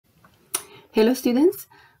Hello students,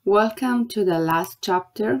 welcome to the last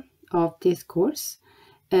chapter of this course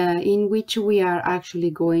in which we are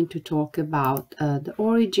actually going to talk about the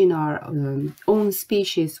origin of our own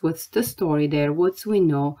species, what's the story there, what we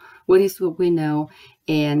know,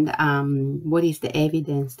 and what is the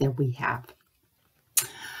evidence that we have.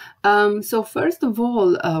 So first of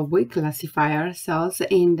all, we classify ourselves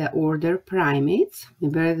in the order Primates.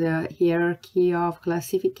 Remember the hierarchy of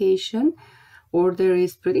classification. Order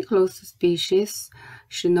is pretty close to species. You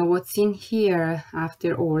should know what's in here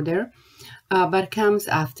after order, but comes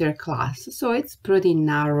after class. So it's pretty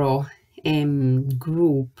narrow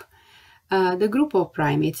group, the group of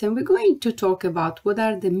primates. And we're going to talk about what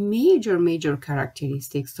are the major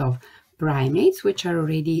characteristics of primates, which are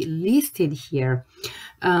already listed here.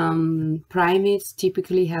 Primates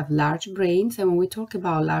typically have large brains, and when we talk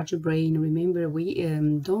about large brain, remember we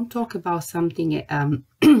don't talk about something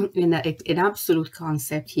in an absolute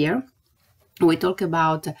concept here. We talk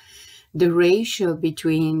about the ratio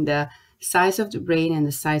between the size of the brain and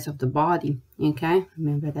the size of the body. Okay,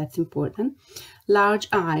 remember that's important. Large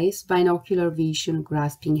eyes, binocular vision,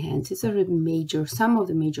 grasping hands. These are some of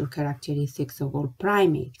the major characteristics of all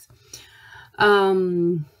primates.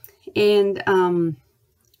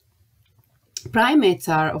 Primates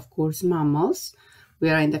are, of course, mammals.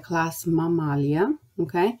 We are in the class Mammalia,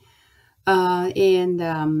 okay?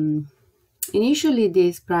 Initially,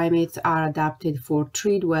 these primates are adapted for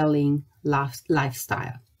tree-dwelling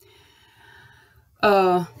lifestyle.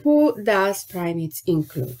 Who does primates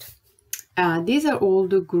include? These are all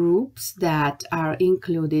the groups that are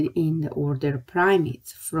included in the order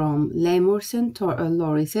Primates, from lemurs and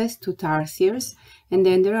lorises to tarsiers, and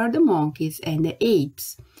then there are the monkeys and the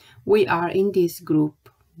apes. We are in this group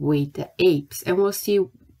with the apes, and we'll see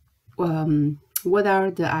what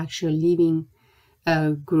are the actual living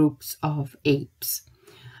groups of apes.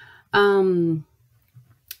 And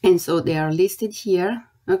so they are listed here,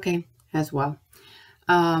 okay, as well.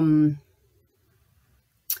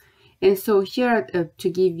 And so here, to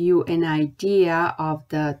give you an idea of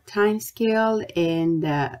the time scale and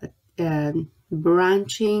the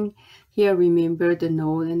branching, here remember the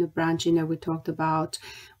node and the branching that we talked about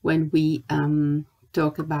when we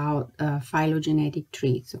talk about phylogenetic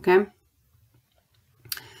trees, okay?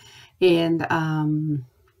 And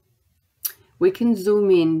we can zoom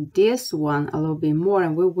in this one a little bit more,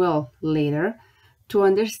 and we will later, to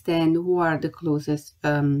understand who are the closest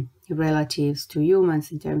relatives to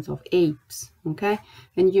humans in terms of apes, okay?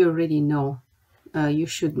 And you already know, you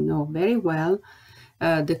should know very well,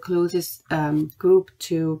 the closest group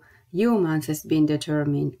to humans has been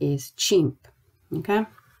determined is chimp, okay?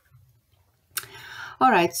 All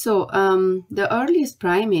right, so the earliest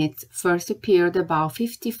primates first appeared about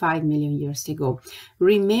 55 million years ago.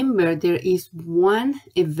 Remember, there is one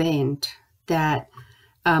event that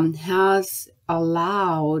has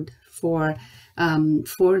allowed for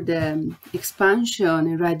the expansion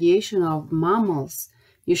and radiation of mammals.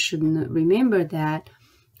 You should remember that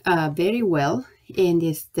very well, and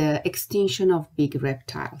it's the extinction of big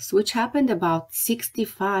reptiles, which happened about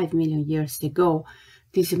 65 million years ago.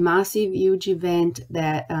 This massive, huge event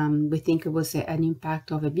that we think it was an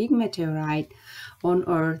impact of a big meteorite on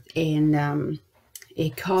Earth, and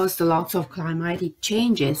it caused lots of climatic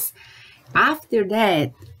changes. After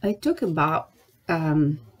that, it took about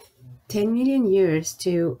 10 million years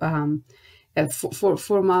to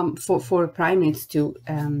for primates to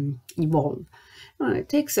evolve. It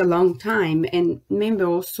takes a long time, and remember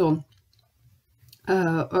also,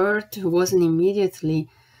 Earth wasn't immediately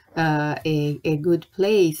a good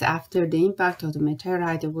place. After the impact of the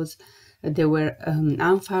meteorite, there were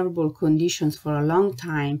unfavorable conditions for a long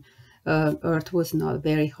time. Earth was not a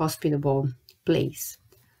very hospitable place.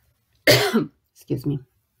 Excuse me.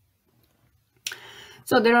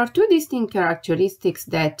 So there are two distinct characteristics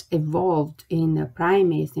that evolved in the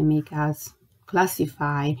primates that make us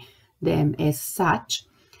classify them as such.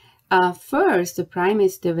 First, the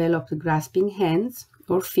primates developed grasping hands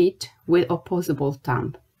or feet with opposable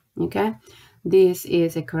thumb. Okay, this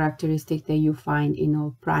is a characteristic that you find in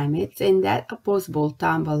all primates, and that opposable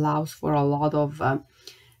thumb allows for a lot of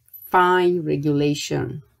fine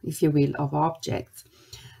regulation, if you will, of objects.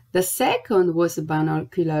 The second was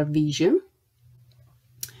binocular vision,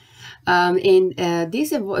 and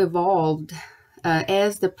this evolved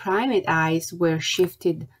as the primate eyes were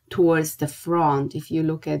shifted towards the front. If you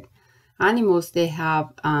look at animals, they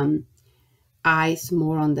have eyes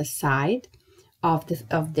more on the side of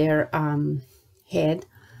their head,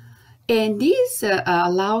 and this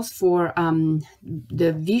allows for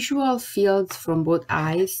the visual fields from both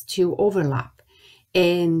eyes to overlap,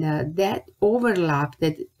 And that overlap,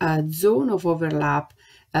 that zone of overlap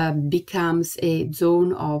becomes a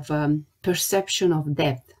zone of perception of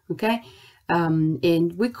depth, okay?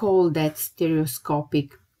 And we call that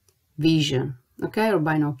stereoscopic vision, okay, or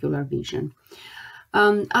binocular vision.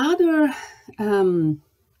 Other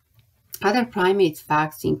primates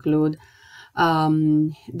facts include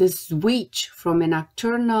the switch from a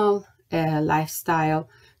nocturnal lifestyle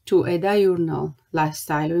to a diurnal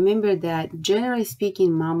lifestyle. Remember that generally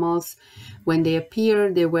speaking, mammals, when they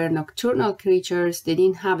appeared, they were nocturnal creatures. They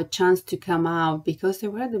didn't have a chance to come out because there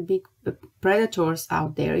were the big predators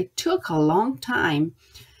out there. It took a long time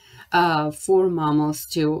for mammals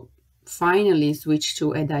to finally switch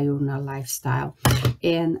to a diurnal lifestyle.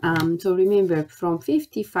 And so remember, from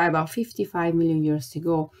about 55 million years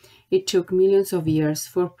ago, it took millions of years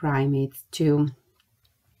for primates to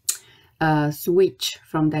switch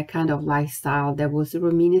from that kind of lifestyle that was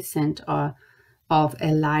reminiscent of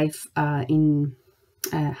a life in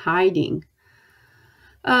hiding.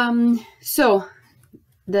 So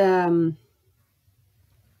the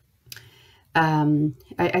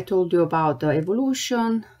I told you about the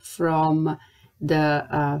evolution from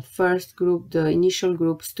the first group, the initial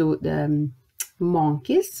groups, to the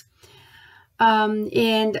monkeys.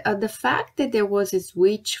 And the fact that there was a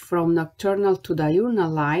switch from nocturnal to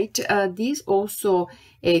diurnal light, this also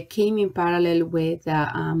came in parallel with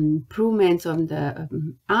improvements on the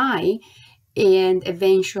eye and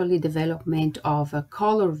eventually development of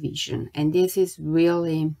color vision. And this is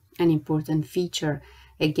really an important feature.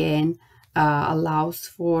 Again, allows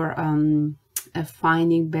for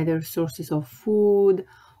finding better sources of food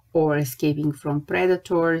or escaping from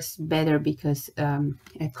predators better, because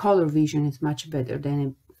a color vision is much better than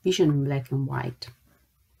a vision in black and white.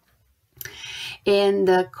 And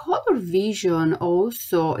the color vision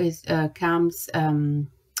also is it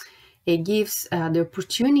gives the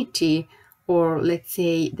opportunity, or let's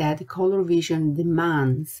say that the color vision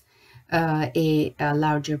demands a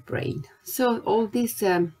larger brain. So all these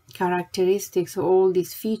characteristics, all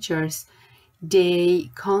these features,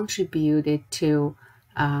 they contributed to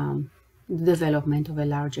the development of a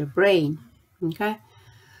larger brain. Okay.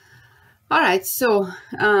 All right. So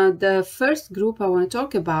the first group I want to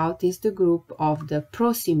talk about is the group of the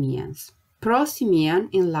prosimians. Prosimian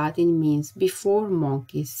in Latin means before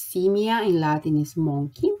monkeys. Simia in Latin is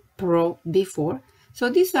monkey. Before. So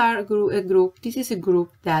these are this is a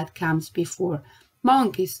group that comes before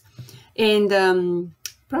monkeys. And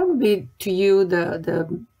probably to you, the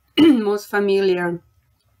most familiar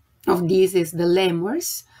of these is the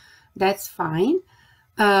lemurs. That's fine.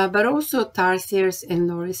 But also tarsiers and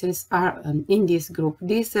lorises are in this group.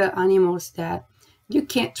 These are animals that you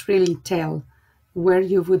can't really tell where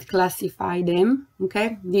you would classify them.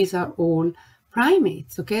 Okay, these are all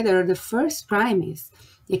primates. Okay, they're the first primates.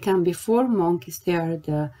 They come before monkeys. They are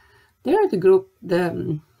the group,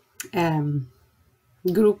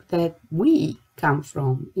 group that we come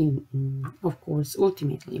from, of course,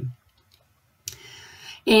 ultimately.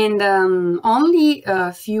 And only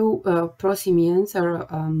a few prosimians are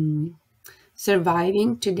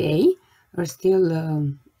surviving today, are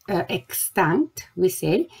still extinct, we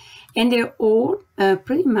say. And they're all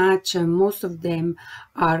pretty much, most of them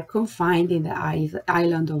are confined in the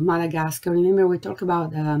island of Madagascar. Remember, we talked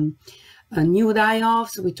about new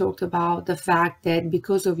die-offs. We talked about the fact that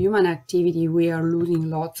because of human activity, we are losing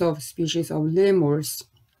lots of species of lemurs.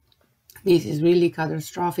 This is really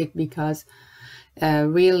catastrophic because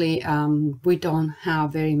really we don't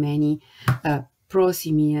have very many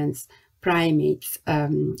prosimians, primates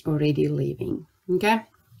already living. Okay.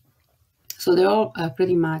 So they're all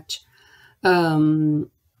pretty much,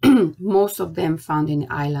 most of them found in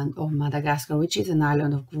the island of Madagascar, which is an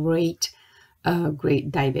island of great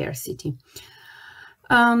diversity.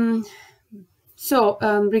 Regarding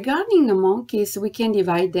the monkeys, we can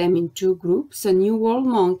divide them in two groups, the New World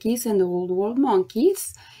monkeys and the Old World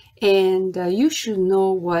monkeys. And you should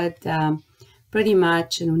know what pretty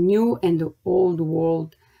much the New and the Old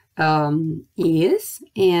World is.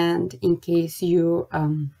 And in case you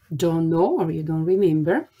don't know or you don't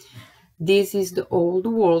remember, this is the Old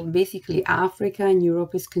World. Basically, Africa and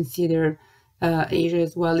Europe is considered, Asia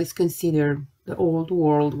as well is considered the Old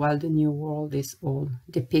World, while the New World is all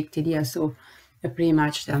depicted here. So pretty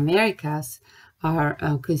much the Americas are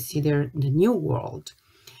considered the New World.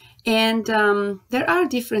 And there are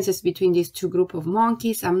differences between these two groups of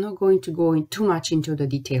monkeys. I'm not going to go too much into the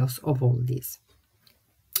details of all this.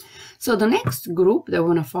 So the next group that I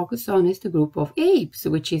want to focus on is the group of apes,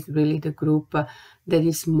 which is really the group that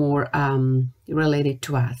is more related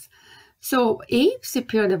to us. So apes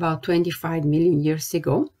appeared about 25 million years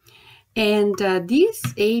ago. And these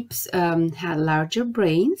apes had larger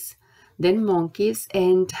brains than monkeys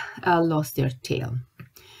and lost their tail.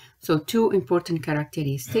 So two important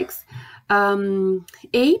characteristics.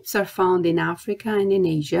 Apes are found in Africa and in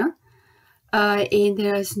Asia. And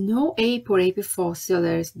there's no ape or ape fossil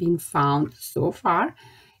that has been found so far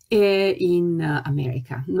in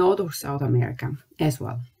America, North or South America as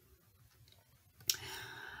well.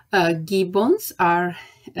 Gibbons are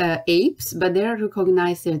apes, but they are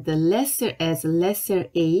recognized as lesser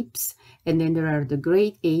apes, and then there are the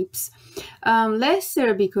great apes.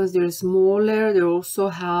 Lesser because they're smaller, they also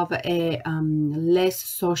have a less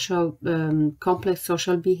social, complex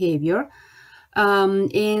social behavior,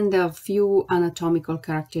 and a few anatomical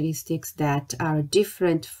characteristics that are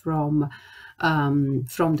different from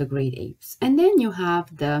the great apes. And then you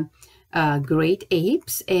have the great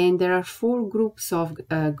apes, and there are four groups of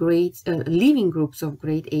living groups of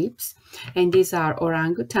great apes, and these are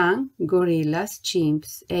orangutan, gorillas,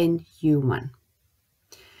 chimps, and human.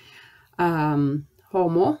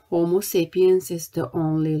 Homo sapiens is the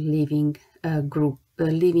only living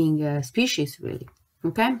species, really.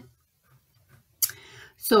 Okay.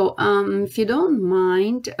 So if you don't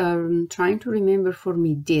mind trying to remember for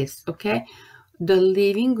me this, okay? The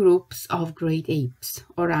living groups of great apes: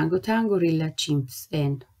 orangutan, gorilla, chimps,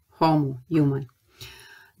 and Homo, human.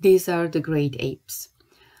 These are the great apes.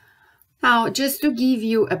 Now, just to give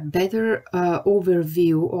you a better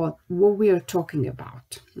overview of what we are talking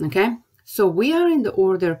about, okay? So we are in the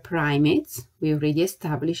order Primates. We already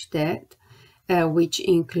established that, which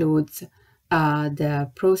includes the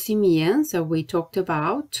prosimians that we talked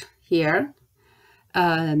about here,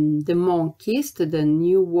 the monkeys, the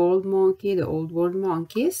New World monkey, the Old World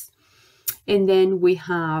monkeys, and then we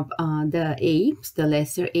have the apes, the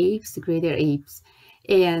lesser apes, the greater apes,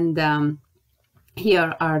 and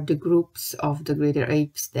here are the groups of the greater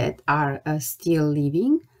apes that are still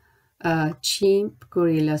living: chimp,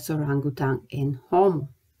 gorillas, orangutan, and Homo.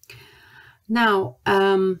 Now,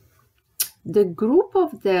 the group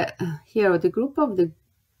of the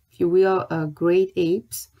if you will, great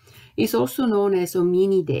apes is also known as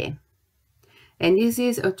Hominidae, and this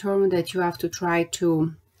is a term that you have to try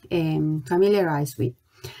to familiarize with.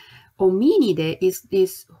 Hominidae is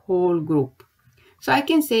this whole group. So I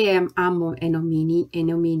can say I'm an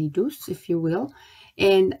hominidus, if you will,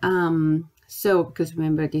 and so because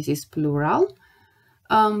remember this is plural.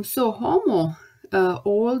 So Homo.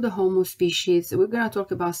 All the Homo species, we're going to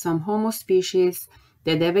talk about some Homo species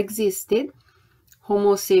that have existed.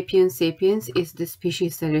 Homo sapiens sapiens is the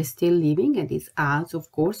species that is still living, and it's us,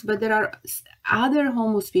 of course, but there are other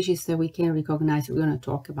Homo species that we can recognize, we're going to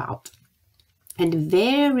talk about. And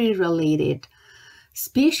very related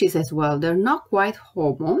species as well. They're not quite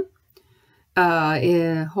Homo.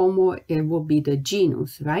 Homo will be the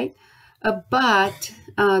genus, right? But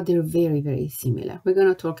they're very, very similar. We're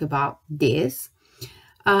going to talk about this.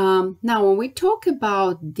 Now, when we talk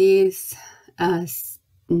about this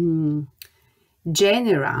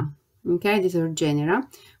genera, okay, these are genera,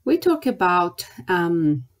 we talk about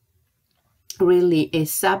really a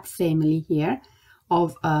subfamily here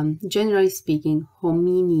of, generally speaking,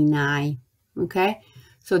 Homininae, okay?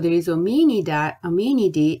 So there is Hominidae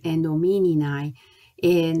and Homininae,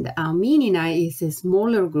 and Homininae is a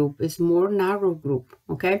smaller group, is more narrow group,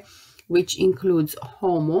 okay, which includes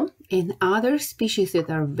Homo and other species that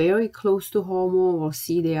are very close to Homo. We'll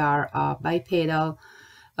see they are bipedal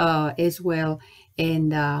as well,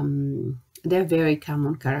 and they're very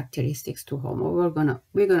common characteristics to Homo.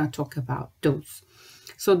 We're gonna talk about those.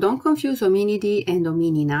 So don't confuse Hominidae and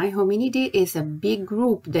Homininae. Hominidae is a big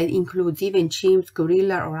group that includes even chimps,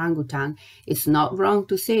 gorilla, orangutan. It's not wrong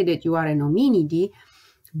to say that you are an Hominid,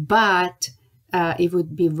 but it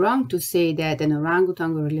would be wrong to say that an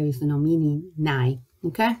orangutan gorilla is an Homininae,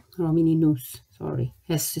 okay? Homininus, sorry,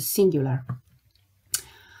 as singular.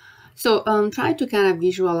 So try to kind of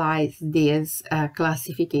visualize this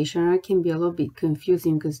classification. It can be a little bit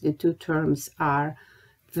confusing because the two terms are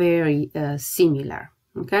very similar,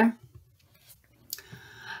 okay?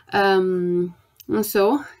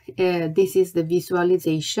 So this is the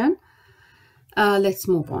visualization. Let's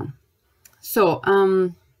move on. So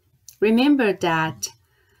remember that,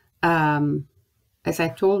 as I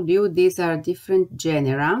told you, these are different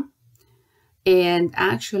genera, and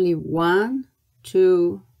actually 1,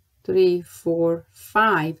 2, 3, 4,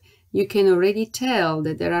 5, you can already tell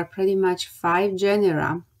that there are pretty much 5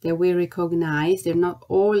 genera that we recognize. They're not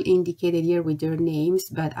all indicated here with their names,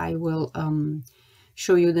 but I will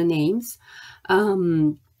show you the names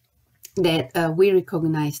that we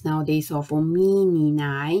recognize nowadays of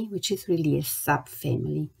Homininae, which is really a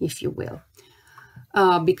subfamily, if you will.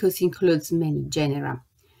 because it includes many genera.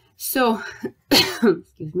 So,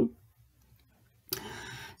 excuse me.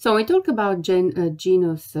 So we talk about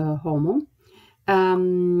genus Homo.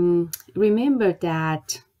 Remember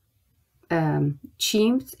that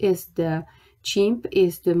chimp is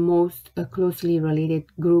the most closely related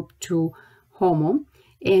group to Homo,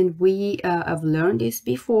 and we have learned this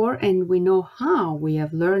before, and we know how we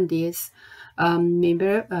have learned this.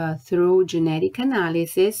 Remember, through genetic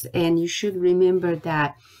analysis, and you should remember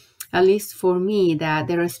that, at least for me, that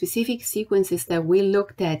there are specific sequences that we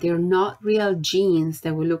looked at. They're not real genes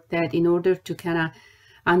that we looked at in order to kind of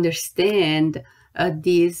understand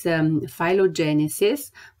this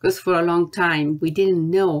phylogenesis, because for a long time we didn't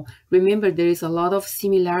know. Remember, there is a lot of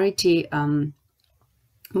similarity,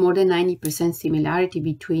 more than 90% similarity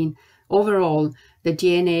between overall the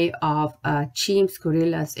DNA of chimps,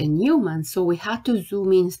 gorillas, and humans. So we had to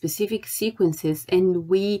zoom in specific sequences, and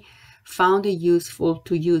we found it useful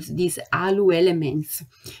to use these ALU elements.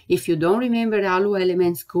 If you don't remember the ALU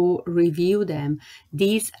elements, go review them.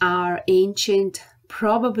 These are ancient,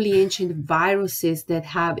 probably ancient viruses that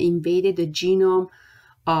have invaded the genome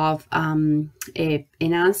of an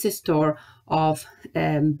ancestor of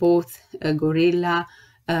both a gorilla,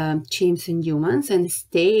 chimps, and humans, and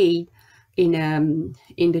stayed in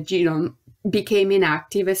the genome, became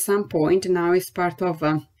inactive at some point. Now it's part of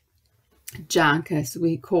junk, as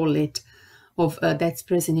we call it, of that's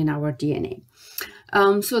present in our DNA.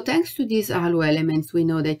 So thanks to these ALU elements, we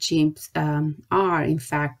know that chimps are in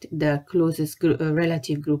fact the closest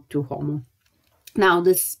relative group to Homo. Now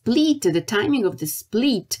the split, the timing of the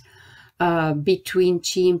split between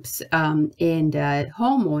chimps and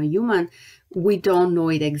Homo, human, we don't know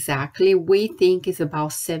it exactly. We think it's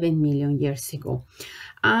about 7 million years ago.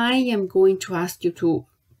 I am going to ask you to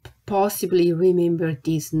possibly remember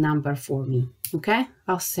this number for me, okay?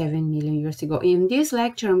 About 7 million years ago. In this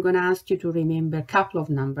lecture, I'm going to ask you to remember a couple of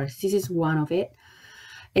numbers. This is one of it.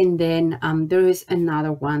 And then there is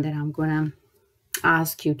another one that I'm going to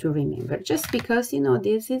ask you to remember, just because, you know,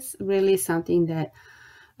 this is really something that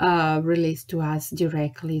relates to us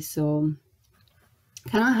directly. So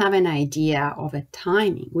kind of have an idea of a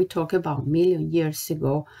timing. We talk about million years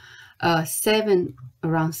ago,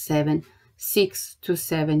 around 6 to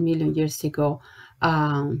 7 million years ago,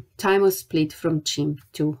 time was split from chimp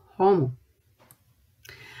to Homo.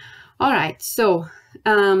 All right, so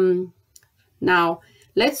now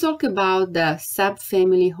let's talk about the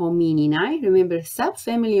subfamily Homininae. Remember,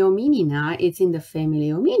 subfamily Homininae is in the family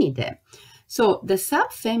Hominidae. So the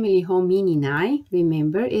subfamily Homininae,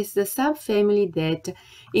 remember, is the subfamily that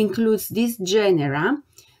includes this genera,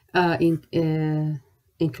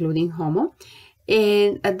 including Homo,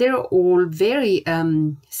 and they're all very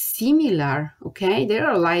similar, okay?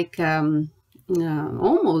 They're like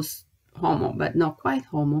almost Homo, but not quite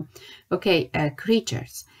Homo, okay,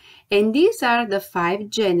 creatures. And these are the 5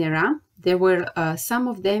 genera. There were some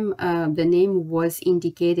of them, the name was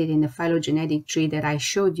indicated in the phylogenetic tree that I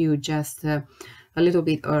showed you just a little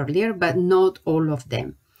bit earlier, but not all of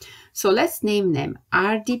them. So let's name them: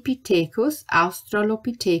 Ardipithecus,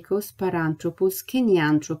 Australopithecus, Paranthropus,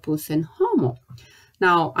 Kenyanthropus, and Homo.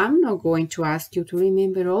 Now, I'm not going to ask you to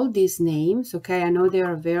remember all these names, okay? I know they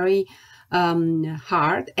are very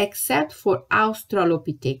hard, except for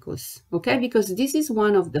Australopithecus, okay? Because this is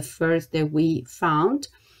one of the first that we found,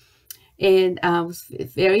 and was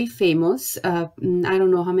very famous. I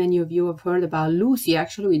don't know how many of you have heard about Lucy.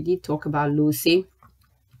 Actually, we did talk about Lucy.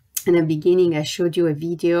 In the beginning, I showed you a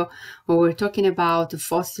video where we're talking about the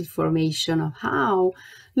fossil formation of how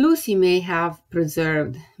Lucy may have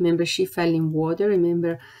preserved. Remember, she fell in water.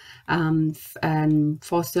 Remember,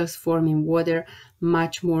 fossils form in water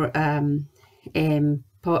much more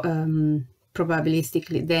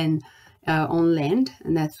probabilistically than on land,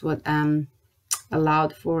 and that's what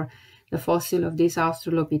allowed for the fossil of this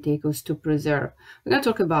Australopithecus to preserve. We're going to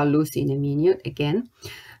talk about Lucy in a minute again.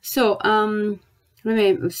 So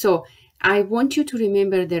remember, so I want you to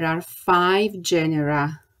remember there are 5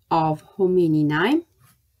 genera of Homininae,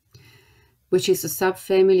 which is a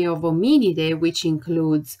subfamily of Hominidae, which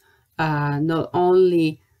includes not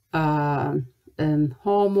only Homo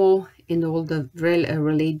and all the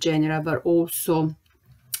related genera, but also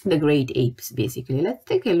the great apes, basically. Let's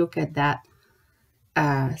take a look at that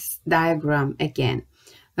diagram again.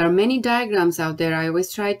 There are many diagrams out there. I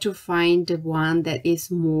always try to find the one that is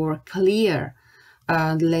more clear,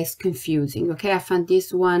 less confusing. Okay, I found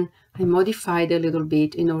this one. I modified a little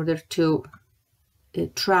bit in order to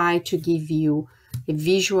try to give you a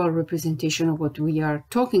visual representation of what we are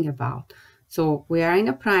talking about. So we are in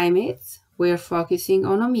a primates. We are focusing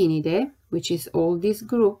on Hominidae, which is all this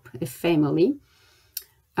group, a family.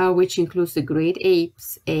 which includes the great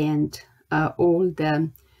apes and all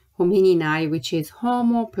the Hominini, which is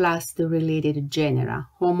Homo plus the related genera.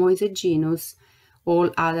 Homo is a genus.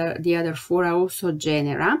 The other 4 are also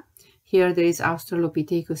genera. Here there is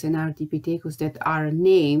Australopithecus and Ardipithecus that are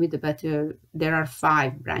named, but there are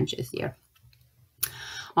 5 branches here.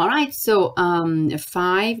 All right, so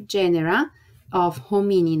 5 genera of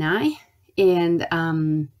Hominini, and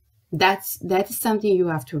that is something you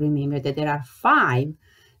have to remember, that there are 5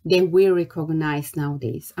 that we recognize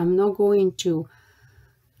nowadays. I'm not going to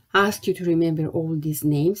ask you to remember all these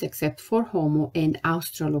names except for Homo and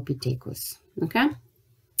Australopithecus, okay?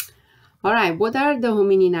 All right, what are the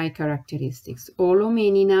Hominini characteristics? All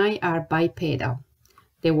Hominini are bipedal.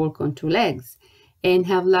 They walk on 2 legs and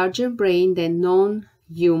have larger brain than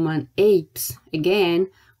non-human apes. Again,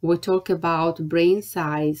 we talk about brain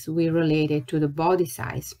size, we relate it to the body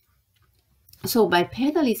size. So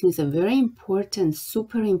bipedalism is a very important,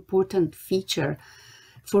 super important feature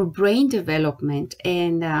for brain development,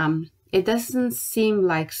 and it doesn't seem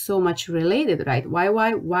like so much related, right? Why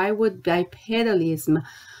would bipedalism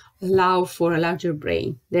allow for a larger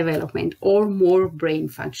brain development or more brain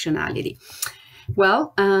functionality?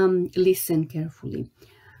 Well, listen carefully.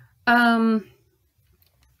 An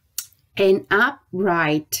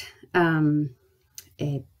upright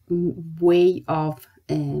way of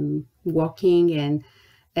walking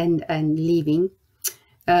and living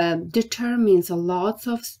determines a lot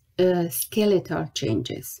of skeletal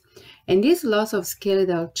changes, and these lots of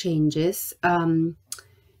skeletal changes have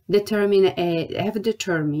determined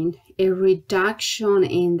a reduction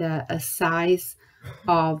in the size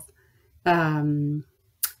of the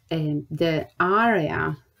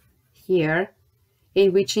area here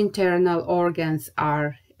in which internal organs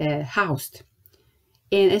are housed,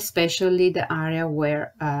 and especially the area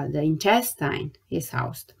where the intestine is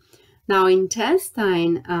housed. Now,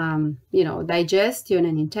 intestine, digestion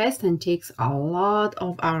and intestine takes a lot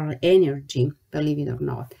of our energy, believe it or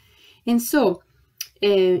not. And so,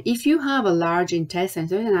 if you have a large intestine,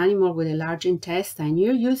 so an animal with a large intestine,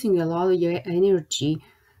 you're using a lot of your energy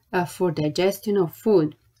for digestion of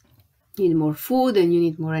food. You need more food and you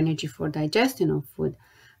need more energy for digestion of food.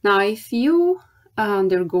 Now, if you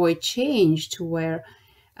undergo a change to where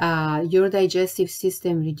your digestive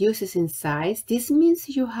system reduces in size, this means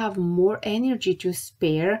you have more energy to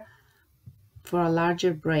spare for a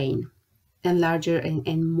larger brain and larger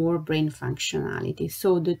and more brain functionality.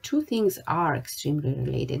 So the 2 things are extremely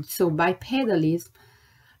related. So bipedalism,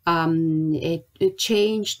 it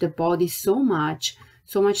changed the body so much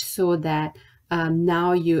so that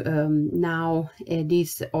now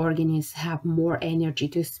these organisms have more energy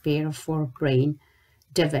to spare for brain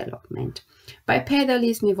development.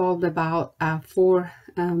 Bipedalism evolved about 4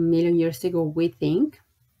 million years ago, we think.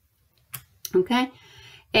 Okay,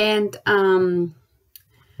 and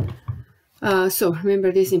so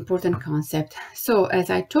remember this important concept. So as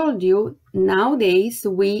I told you, nowadays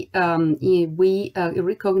we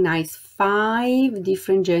recognize 5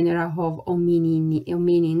 different genera of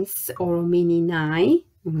hominins or hominini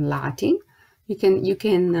in Latin. You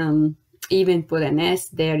can even put an S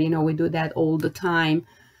there. We do that all the time.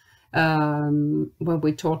 When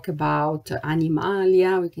we talk about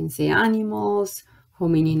animalia, we can say animals.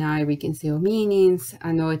 Hominini, we can say hominins.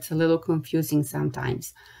 I know it's a little confusing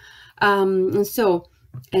sometimes. So,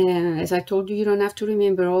 as I told you, you don't have to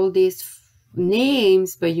remember all these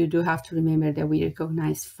names, but you do have to remember that we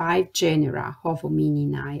recognize 5 genera of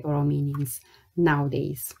hominini or hominins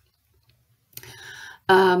nowadays.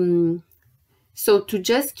 So to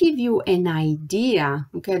just give you an idea,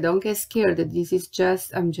 okay, don't get scared that this is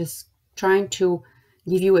I'm just trying to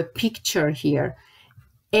give you a picture here.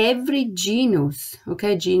 Every genus,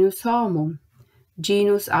 okay, genus Homo,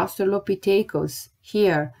 genus Australopithecus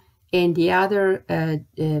here, and the other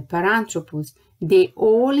Paranthropus, they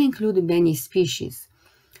all include many species.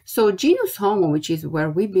 So genus Homo, which is where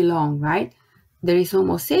we belong, right? There is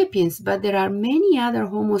Homo sapiens, but there are many other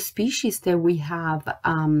Homo species that we have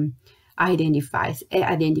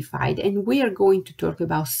identified, and we are going to talk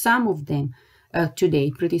about some of them today,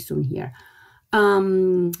 pretty soon here.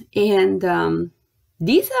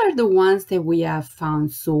 These are the ones that we have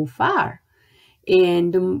found so far.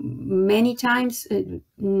 And many times,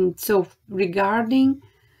 so regarding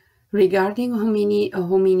hominini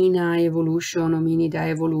evolution, hominida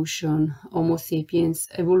evolution, Homo sapiens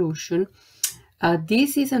evolution,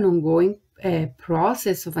 this is an ongoing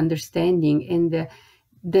process of understanding, and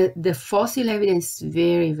the fossil evidence is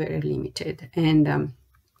very, very limited. And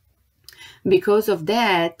because of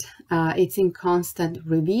that, it's in constant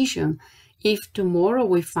revision. If tomorrow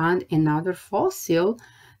we find another fossil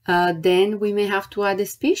then we may have to add a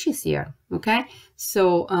species here, okay?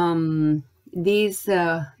 So this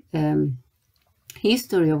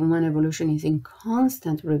history of human evolution is in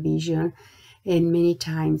constant revision, and many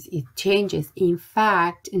times it changes. In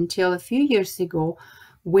fact, until a few years ago,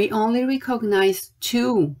 we only recognized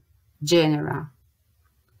 2 genera,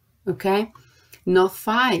 okay? Not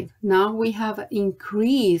 5. Now we have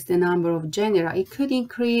increased the number of genera. It could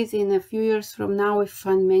increase in a few years from now. We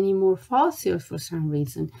find many more fossils for some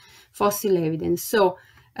reason, fossil evidence. So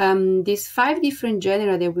these 5 different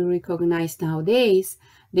genera that we recognize nowadays,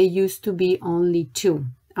 they used to be only 2,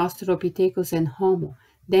 Australopithecus and Homo.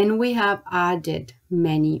 Then we have added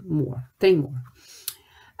many more, 3 more.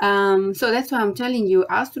 So that's why I'm telling you,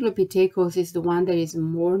 Australopithecus is the one that is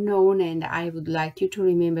more known, and I would like you to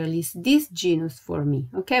remember at least this genus for me.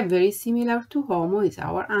 Okay, very similar to Homo, is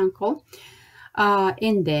our uncle.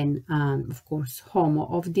 And then, of course, Homo,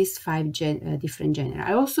 of these 5 different genera.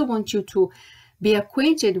 I also want you to be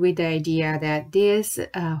acquainted with the idea that this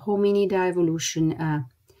hominid evolution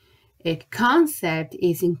concept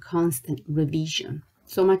is in constant revision.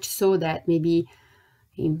 So much so that maybe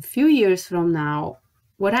in a few years from now,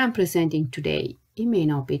 what I'm presenting today, it may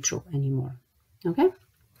not be true anymore. Okay?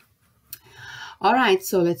 All right,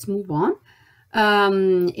 so let's move on.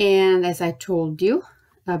 And as I told you,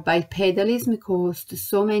 bipedalism caused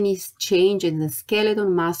so many changes in the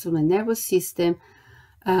skeleton, muscle, and nervous system,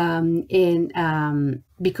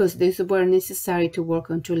 because these were necessary to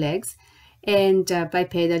work on 2 legs. And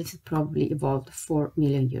bipedalism probably evolved 4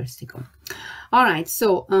 million years ago. All right,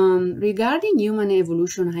 so regarding human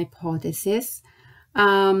evolution hypothesis,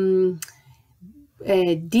 this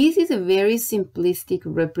is a very simplistic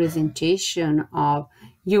representation of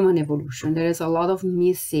human evolution. There is a lot of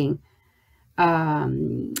missing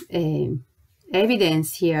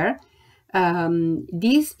evidence here.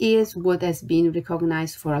 This is what has been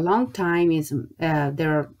recognized for a long time.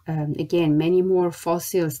 There are, again, many more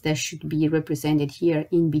fossils that should be represented here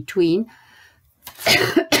in between.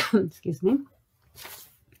 Excuse me.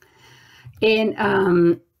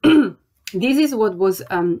 And this is what was,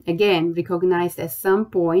 again, recognized at some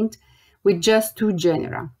point with just 2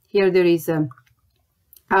 genera. Here there is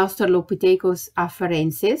Australopithecus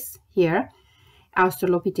afarensis, here,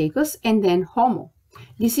 Australopithecus, and then Homo.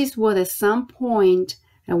 This is what at some point,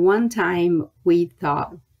 at one time, we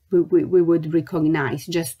thought we would recognize,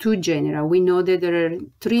 just 2 genera. We know that there are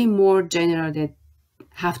 3 more genera that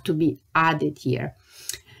have to be added here.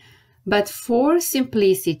 But for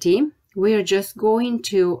simplicity, we are just going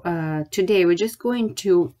to, today, we're just going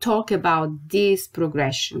to talk about this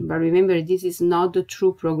progression. But remember, this is not the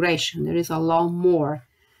true progression. There is a lot more,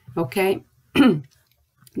 okay,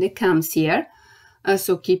 that comes here.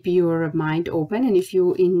 So keep your mind open. And if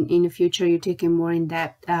you, in the future, you take a more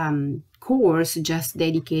in-depth course just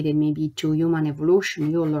dedicated maybe to human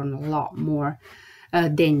evolution, you'll learn a lot more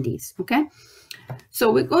than this, okay?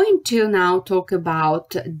 So we're going to now talk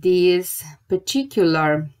about this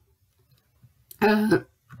particular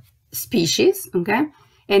species, okay,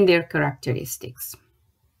 and their characteristics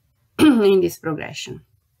in this progression.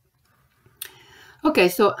 Okay,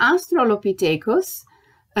 so Australopithecus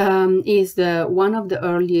is one of the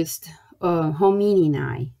earliest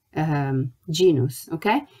hominini genus,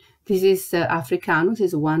 okay? This is Africanus,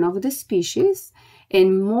 is one of the species,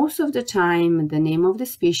 and most of the time the name of the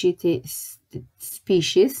species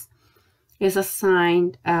is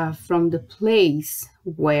assigned from the place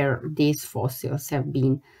where these fossils have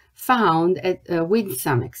been found, with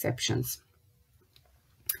some exceptions.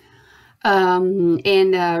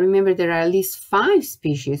 Remember, there are at least 5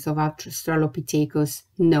 species of Australopithecus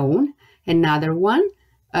known. Another one,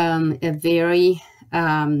 a very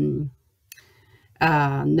known,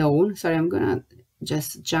 sorry, I'm gonna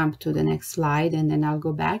just jump to the next slide and then I'll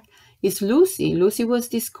go back, is Lucy. Lucy was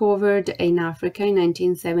discovered in Africa in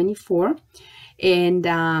 1974,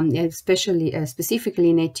 and specifically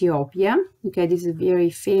in Ethiopia. Okay, this is very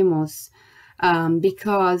famous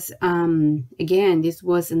because, again, this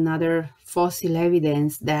was another fossil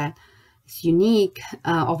evidence that is unique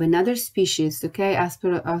of another species, okay,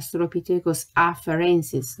 Australopithecus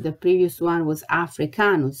afarensis. The previous one was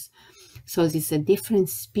Africanus. So this is a different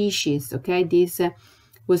species, okay? This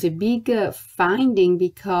was a big finding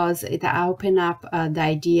because it opened up the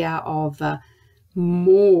idea of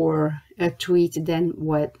more to it than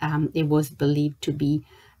what it was believed to be,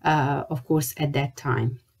 of course, at that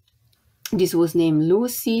time. This was named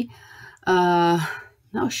Lucy.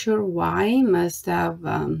 Not sure why. Must have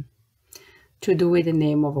to do with the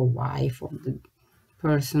name of a wife of the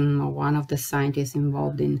person or one of the scientists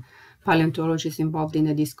involved in paleontologists involved in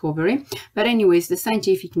the discovery. But anyways, the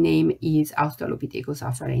scientific name is Australopithecus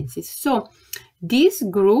afarensis. So this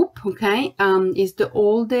group, okay, is the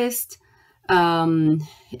oldest.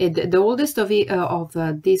 The oldest of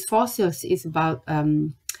these fossils is about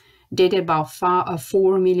dated about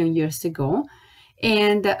 4 million years ago,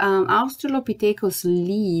 and Australopithecus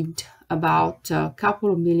lived about a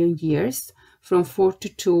couple of million years, from 4 to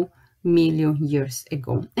 2 million years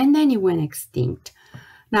ago, and then it went extinct.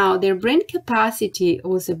 Now, their brain capacity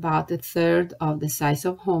was about a third of the size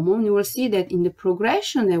of Homo, and you will see that in the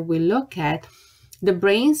progression that we look at, the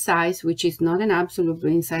brain size, which is not an absolute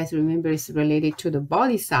brain size, remember, is related to the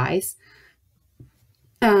body size,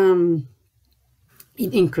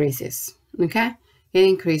 it increases, okay? It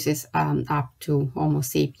increases up to Homo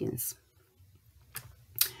sapiens.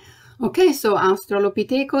 Okay, so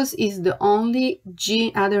Australopithecus is the only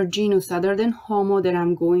other genus other than Homo that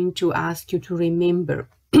I'm going to ask you to remember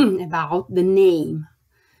about the name.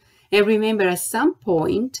 And remember, at some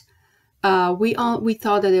point, we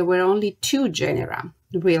thought that there were only 2 genera,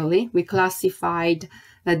 really. We classified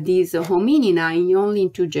these hominina only in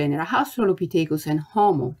 2 genera, Australopithecus and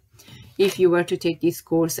Homo. If you were to take this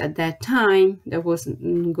course at that time, there was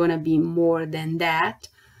going to be more than that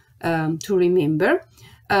to remember.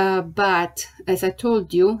 But as I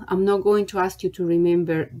told you, I'm not going to ask you to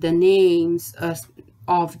remember the names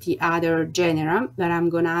of the other genera, but I'm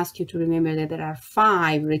going to ask you to remember that there are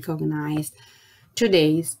 5 recognized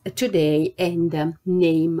today, and the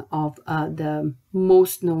name of the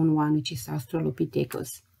most known one, which is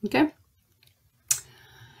Australopithecus. Okay.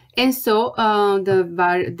 And so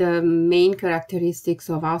the main characteristics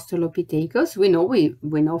of Australopithecus, we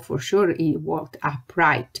know for sure it walked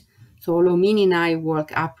upright. So all hominini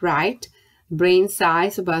walk upright, brain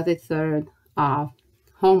size about a third of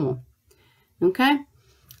Homo. Okay,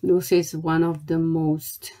 this is one of the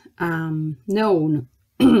most known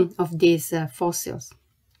of these fossils.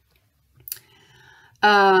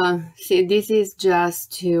 See, this is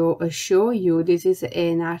just to show you, this is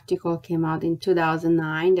an article came out in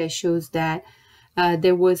 2009 that shows that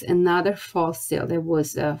there was another fossil that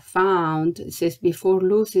was found. It says before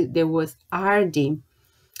Lucy there was Ardi.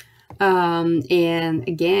 And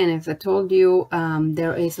again, as I told you,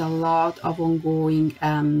 there is a lot of ongoing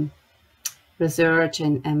research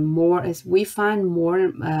and more. As we find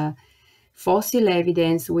more fossil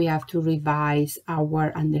evidence, we have to revise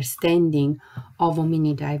our understanding of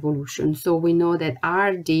hominid evolution. So we know that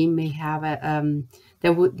RD may have a,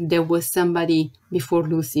 there was somebody before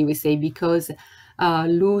Lucy, we say, because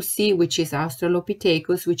Lucy, which is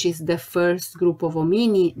Australopithecus, which is the first group of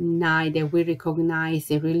hominini that we recognize,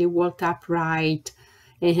 they really walked upright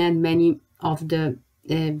and had many of the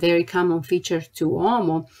very common features to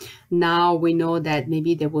Homo. Now we know that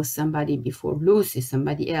maybe there was somebody before Lucy,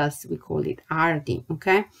 somebody else, we call it RD,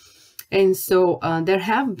 okay? And so there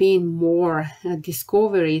have been more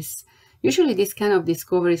discoveries. Usually this kind of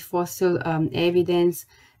discoveries, fossil evidence,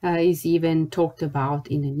 is even talked about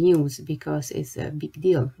in the news because it's a big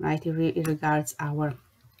deal, right? It regards our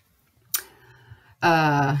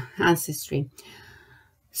ancestry.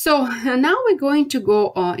 So now we're going to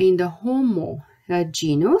go in the Homo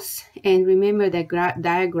genus, and remember the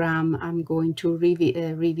diagram, I'm going to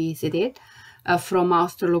revisit it from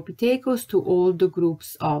Australopithecus to all the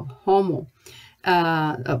groups of Homo,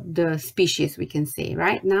 the species, we can say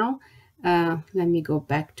right now. Let me go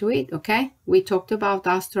back to it. Okay, we talked about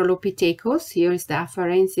Australopithecus. Here is the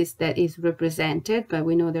afarensis that is represented, but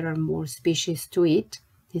we know there are more species to it.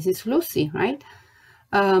 This is Lucy, right?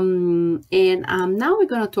 And now we're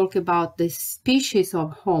going to talk about the species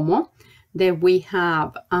of Homo that we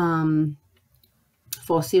have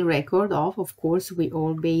fossil record of. Of course, we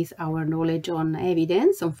all base our knowledge on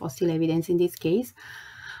evidence, on fossil evidence in this case.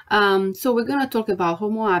 So we're going to talk about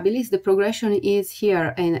Homo habilis. The progression is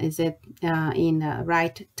here and is in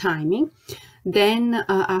right timing. Then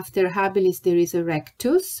after habilis there is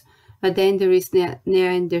erectus, then there is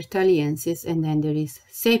Neanderthaliensis, and then there is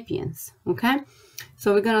sapiens. Okay,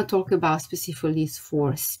 so we're going to talk about specifically these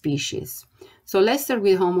 4 species. So let's start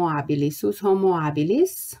with Homo habilis. Who's Homo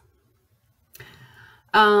habilis?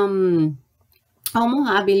 Homo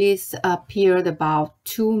habilis appeared about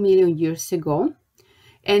 2 million years ago,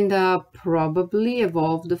 and probably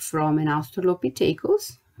evolved from an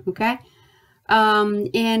Australopithecus, okay?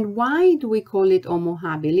 And why do we call it Homo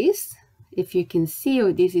habilis? If you can see,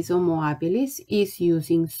 this is Homo habilis, is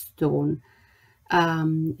using stone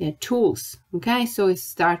tools, okay? So it's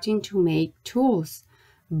starting to make tools.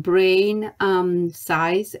 Brain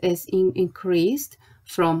size has increased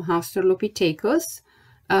from Australopithecus.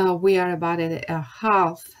 We are about a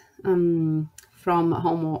half from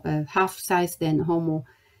Homo, half size than Homo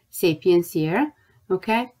sapiens here.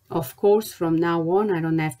 Okay, of course, from now on, I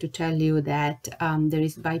don't have to tell you that there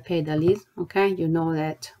is bipedalism. Okay, you know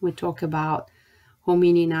that we talk about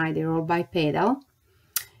hominid, they're all bipedal.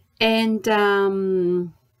 And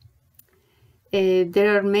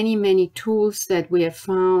there are many tools that we have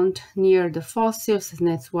found near the fossils, and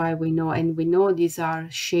that's why we know, and we know these are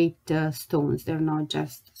shaped stones. They're not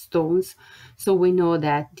just stones. So we know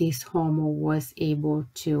that this Homo was able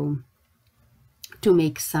to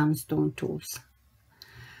make some stone tools.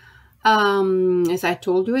 As I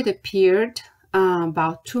told you, it appeared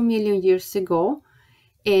about 2 million years ago,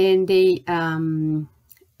 and the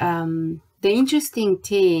interesting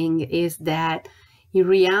thing is that in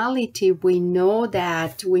reality, we know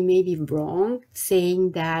that we may be wrong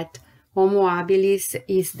saying that Homo habilis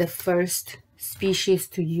is the first species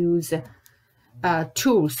to use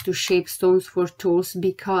tools, to shape stones for tools,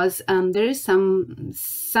 because there is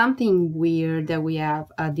something weird that we have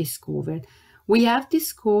discovered. We have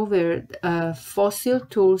discovered fossil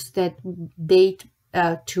tools that date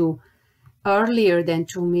to earlier than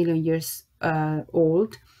 2 million years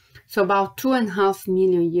old. So about 2.5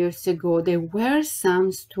 million years ago, there were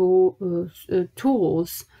some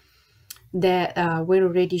tools that were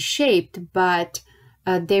already shaped, but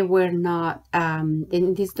they were not,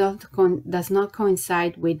 and this does not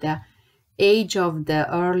coincide with the age of the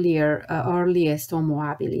earliest Homo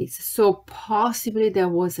habilis. So possibly there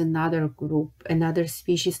was another group, another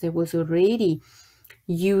species that was already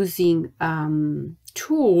using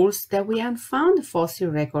tools that we haven't found a fossil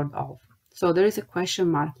record of. So there is a question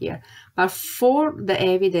mark here. But for the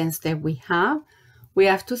evidence that we have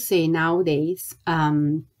to say nowadays,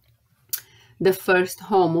 the first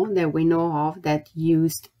Homo that we know of that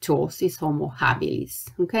used tools is Homo habilis.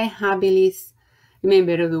 Okay, habilis,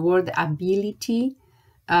 remember the word ability,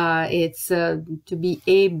 it's to be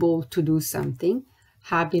able to do something.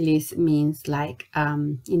 Habilis means like,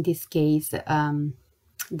 in this case,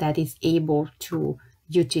 that is able to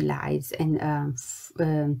utilize and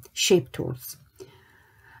shape tools.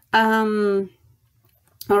 All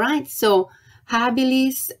right, so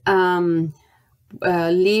habilis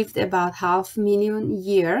lived about 500,000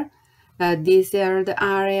 years. These are the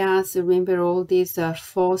areas. Remember, all these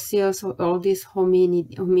fossils, all these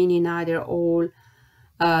hominid, they're all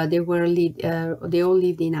they all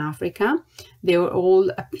lived in Africa. They were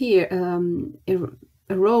all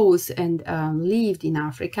arose and lived in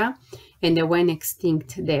Africa, and they went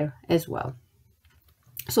extinct there as well.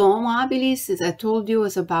 So Homo habilis, as I told you,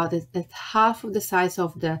 is about half of the size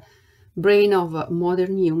of the brain of a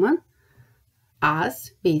modern human,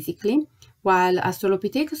 us basically, while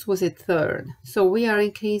Australopithecus was a third. So we are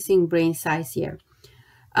increasing brain size here.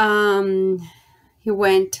 He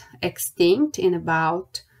went extinct in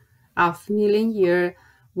about 500,000 years.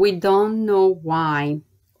 We don't know why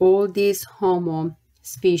all these Homo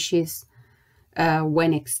species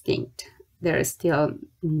went extinct. There is still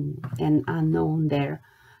an unknown there,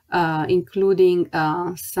 including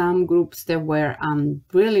some groups that were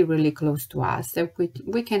really close to us that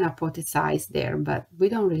we can hypothesize there, but we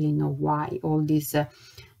don't really know why all these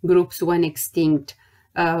groups went extinct.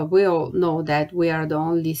 We all know that we are the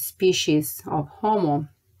only species of Homo,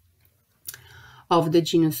 of the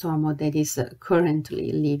genus Homo, that is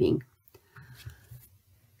currently living.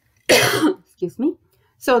 Excuse me.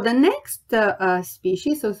 So the next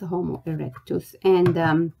species is Homo erectus, and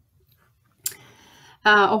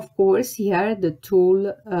of course here the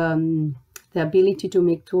tool, the ability to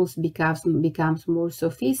make tools becomes more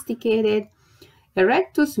sophisticated.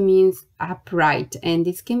 Erectus means upright, and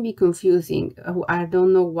this can be confusing. I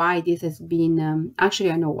don't know why this has been,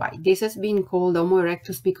 actually I know why. This has been called Homo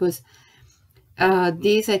erectus because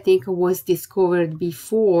this, I think, was discovered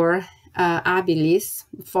before habilis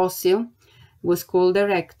fossil was called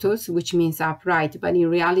erectus, which means upright, but in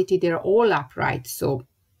reality they're all upright. So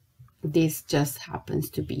this just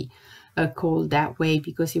happens to be called that way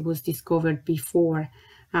because it was discovered before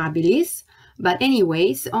habilis. But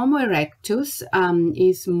anyways, Homo erectus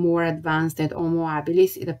is more advanced than Homo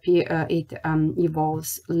habilis. It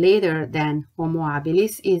evolves later than Homo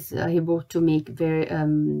habilis, is able to make very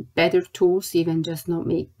better tools, even just not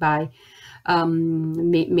made by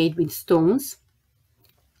made with stones.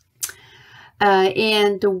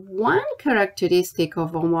 And one characteristic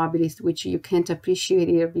of Homo habilis, which you can't appreciate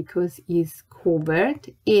here because it's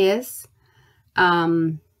covered, is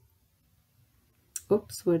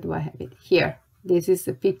oops, where do I have it? Here. This is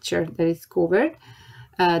a picture that is covered.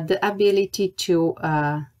 The ability to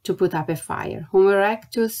put up a fire. Homo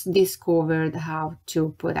erectus discovered how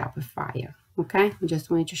to put up a fire. Okay, I just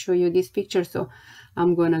wanted to show you this picture, so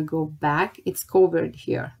I'm gonna go back. It's covered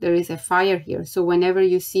here. There is a fire here, so whenever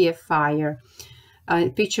you see a fire, a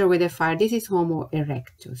picture with a fire, this is Homo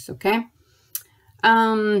erectus. Okay,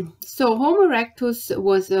 so Homo erectus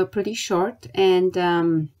was pretty short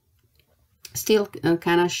and still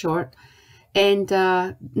kind of short, and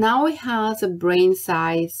now it has a brain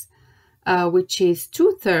size which is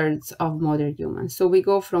 2/3 of modern humans. So we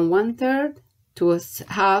go from 1/3 to a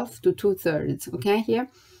half to 2/3. Okay, here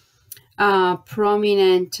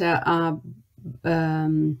prominent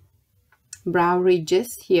brow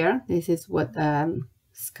ridges here. This is what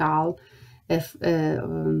skull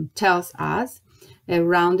tells us. A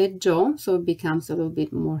rounded jaw, so it becomes a little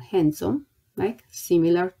bit more handsome, like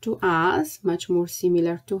similar to us, much more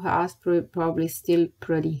similar to us, probably still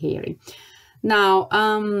pretty hairy. Now,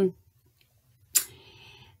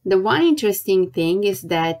 the one interesting thing is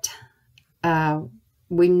that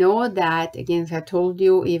we know that, again, as I told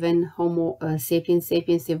you, even Homo sapiens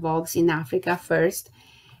sapiens evolves in Africa first.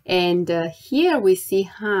 And here we see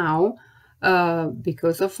how,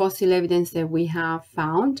 because of fossil evidence that we have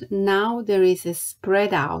found, now there is a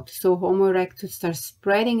spread out. So Homo erectus starts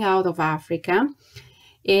spreading out of Africa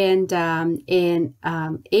and in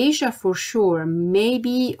Asia for sure,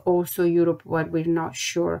 maybe also Europe, but we're not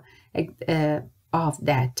sure of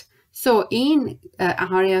that. So in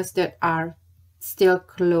areas that are still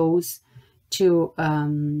close to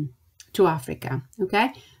Africa,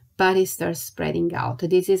 okay, but it starts spreading out.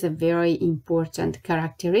 This is a very important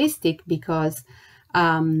characteristic because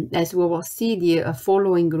as we will see, the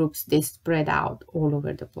following groups, they spread out all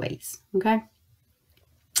over the place, okay.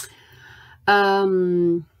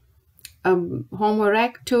 Homo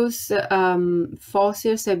erectus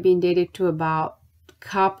fossils have been dated to about a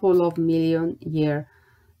couple of million years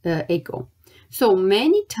ago. So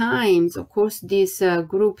many times, of course, these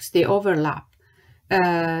groups, they overlap.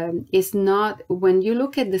 It's not, when you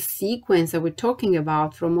look at the sequence that we're talking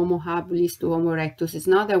about from Homo habilis to Homo erectus, it's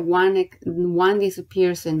not that one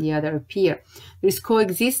disappears and the other appear. There's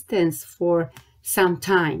coexistence for some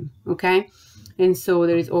time, okay? And so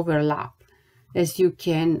there is overlap, as you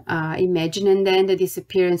can imagine. And then the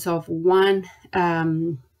disappearance of one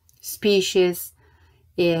species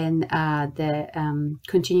and the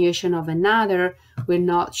continuation of another, we're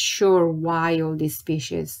not sure why all these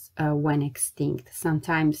species went extinct,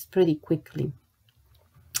 sometimes pretty quickly.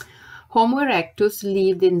 Homo erectus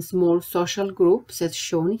lived in small social groups, as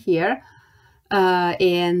shown here,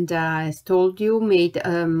 and as told you, made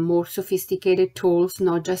more sophisticated tools,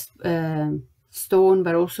 not just stone,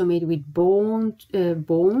 but also made with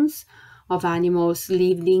bones of animals,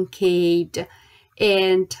 lived in caves,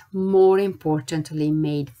 and more importantly,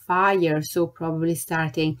 made fire. So probably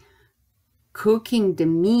starting cooking the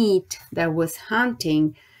meat that was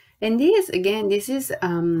hunting. And this, again, this is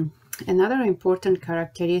another important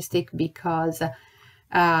characteristic because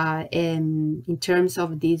in terms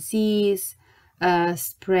of disease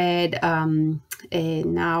spread,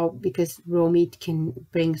 now because raw meat can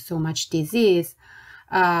bring so much disease,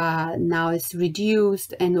 now it's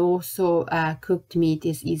reduced, and also cooked meat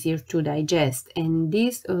is easier to digest, and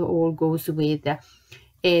this all goes with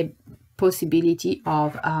a possibility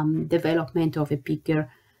of development of a bigger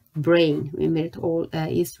brain. Remember, it all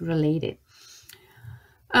is related.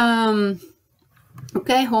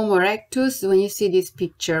 Okay, Homo erectus, when you see this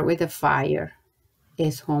picture with a fire,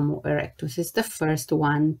 is Homo erectus. It's the first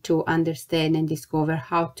one to understand and discover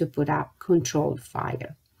how to put up controlled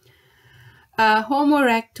fire. Homo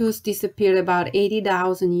erectus disappeared about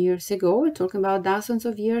 80,000 years ago. We're talking about thousands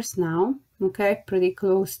of years now, okay, pretty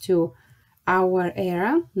close to our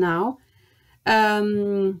era now.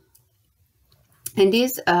 And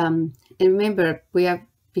this, and remember,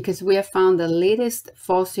 because we have found the latest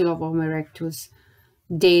fossil of Homo erectus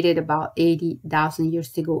dated about 80,000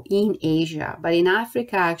 years ago in Asia, but in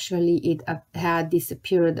Africa, actually, it had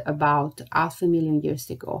disappeared about 500,000 years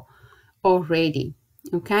ago already,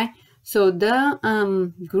 okay? So the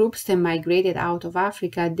groups that migrated out of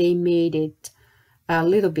Africa, they made it a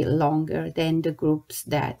little bit longer than the groups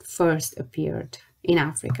that first appeared in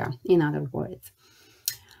Africa, in other words.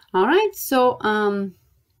 All right, so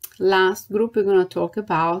last group we're going to talk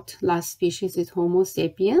about, last species is Homo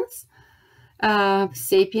sapiens.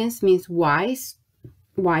 Sapiens means wise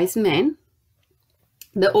men.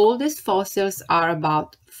 The oldest fossils are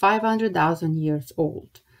about 500,000 years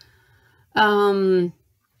old.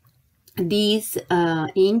 These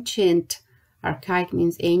ancient, archaic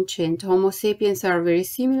means ancient, Homo sapiens are very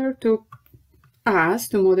similar to us,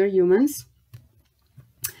 to modern humans.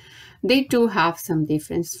 They do have some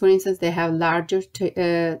difference. For instance, they have larger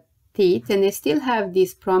teeth, and they still have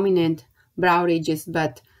these prominent brow ridges,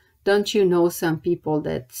 but don't you know some people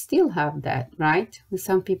that still have that, right?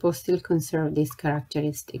 Some people still conserve this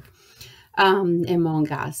characteristic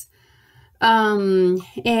among us.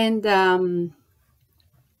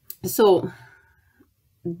 So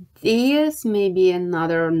this may be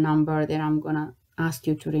another number that I'm gonna ask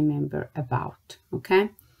you to remember about,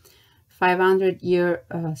 okay? 500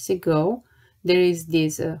 years ago, there is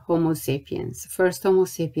this Homo sapiens, first Homo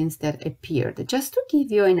sapiens that appeared. Just to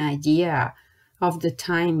give you an idea of the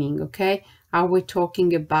timing, okay? Are we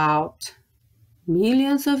talking about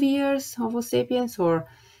millions of years, Homo sapiens, or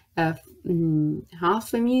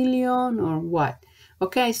 500,000 or what?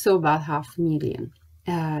 Okay, so about 500,000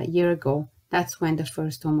 years ago, that's when the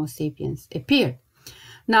first Homo sapiens appeared.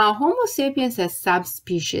 Now, Homo sapiens has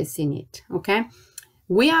subspecies in it, okay?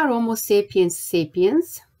 We are Homo sapiens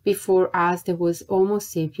sapiens. Before us, there was Homo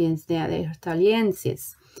sapiens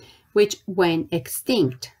neanderthaliensis, which went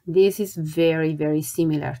extinct. This is very, very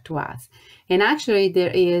similar to us. And actually,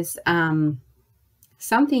 there is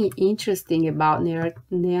something interesting about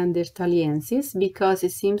neanderthaliensis, because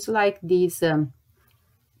it seems like these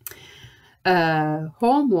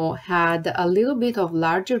Homo had a little bit of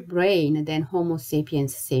larger brain than Homo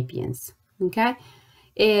sapiens sapiens, okay?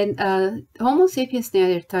 And Homo sapiens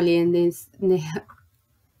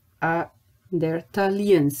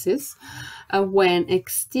neanderthaliensis went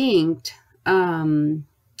extinct.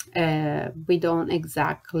 We don't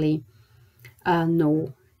exactly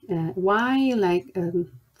know why, like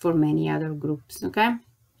for many other groups, okay?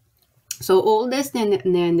 So oldest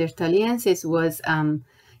neanderthaliensis was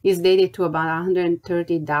is dated to about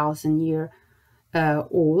 130,000 years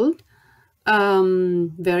old.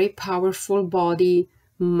 Very powerful body,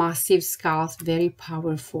 massive skulls, very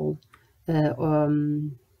powerful,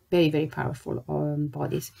 very, very powerful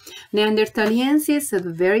bodies. Neanderthaliensis have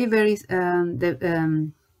very, very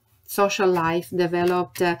social life,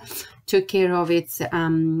 developed, took care of its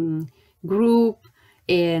group,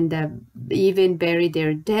 and even buried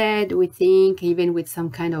their dead, we think, even with some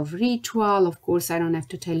kind of ritual. Of course, I don't have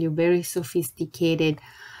to tell you, very sophisticated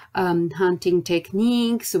hunting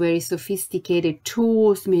techniques, very sophisticated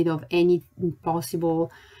tools made of any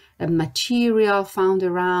possible material found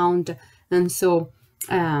around. And so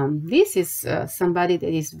this is somebody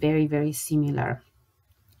that is very, very similar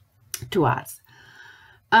to us.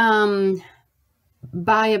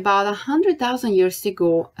 By about 100,000 years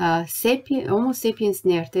ago, Homo sapiens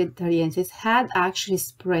neanderthaliensis had actually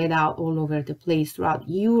spread out all over the place throughout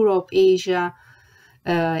Europe, Asia,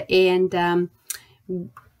 and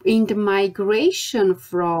in the migration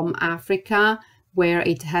from Africa, where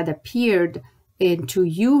it had appeared, into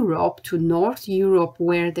Europe, to North Europe,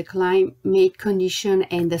 where the climate condition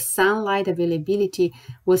and the sunlight availability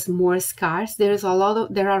was more scarce, there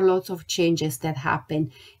are lots of changes that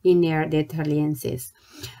happen in neanderthaliensis.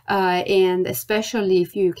 And especially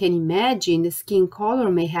if you can imagine, the skin color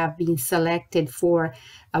may have been selected for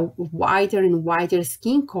a wider and wider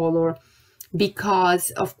skin color, because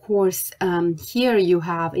of course here you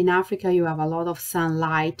have, in Africa, you have a lot of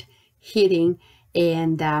sunlight hitting,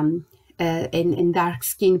 and dark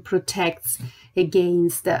skin protects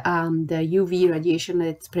against the UV radiation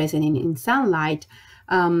that's present in sunlight.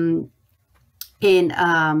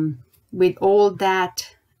 With all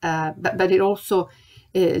that, but it also,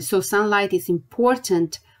 so sunlight is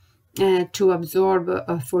important to absorb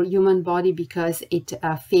for human body, because it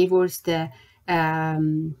favors the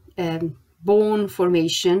bone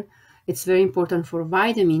formation. It's very important for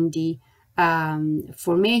vitamin D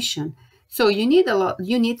formation. So you need a lot.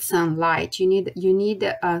 You need sunlight. You need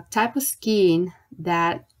a type of skin,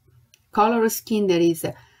 that color of skin that is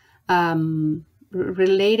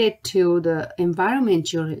related to the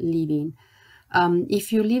environment you're living.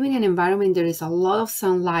 If you live in an environment there is a lot of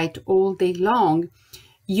sunlight all day long,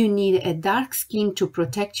 you need a dark skin to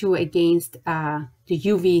protect you against the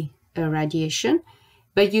UV radiation,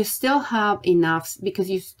 but you still have enough, because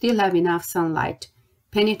you still have enough sunlight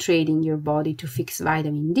penetrating your body to fix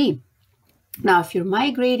vitamin D. Now, if you're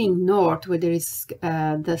migrating north, where there is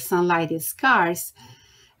the sunlight is scarce,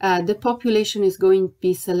 the population is going to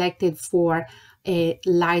be selected for a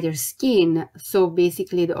lighter skin. So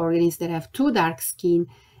basically, the organisms that have too dark skin,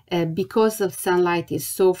 because the sunlight is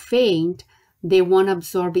so faint, they won't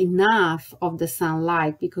absorb enough of the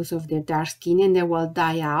sunlight because of their dark skin, and they will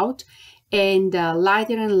die out. And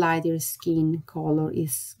lighter and lighter skin color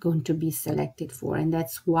is going to be selected for. And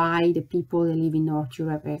that's why the people that live in North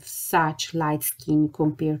Europe have such light skin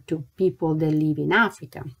compared to people that live in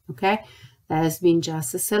Africa, okay? That has been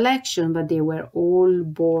just a selection, but they were all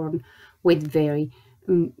born with very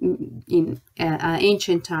in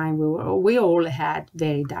ancient time, we all had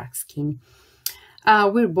very dark skin.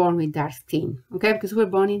 We're born with dark skin, okay, because we're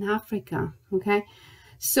born in Africa, okay.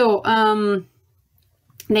 So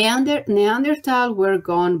Neanderthal were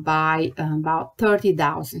gone by about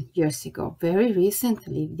 30,000 years ago, very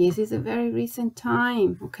recently. This is a very recent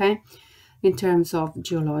time, okay, in terms of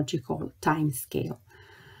geological time scale.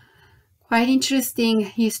 Quite interesting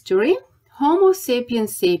history. Homo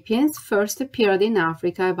sapiens sapiens first appeared in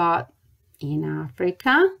Africa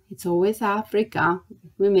it's always Africa.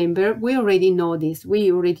 Remember, we already know this.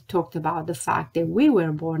 We already talked about the fact that we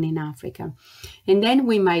were born in Africa and then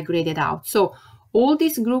we migrated out. So all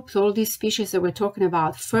these groups, all these species that we're talking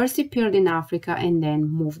about first appeared in Africa and then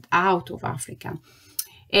moved out of Africa.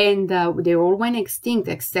 And they all went extinct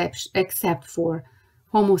except for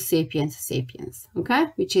Homo sapiens sapiens, okay,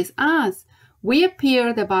 which is us. We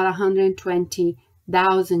appeared about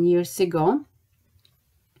 120,000 years ago.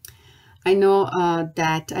 I know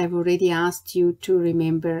that I've already asked you to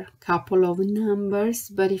remember a couple of numbers,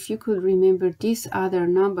 but if you could remember this other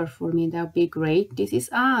number for me, that would be great. This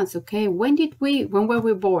is us, okay? When were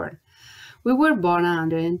we born? We were born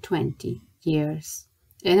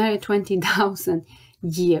 120,000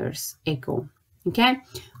 years ago, okay?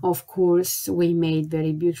 Of course, we made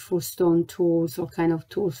very beautiful stone tools, all kind of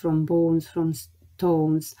tools from bones, from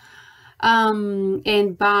stones.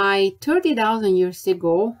 And by 30,000 years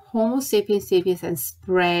ago, Homo sapiens sapiens has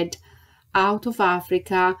spread out of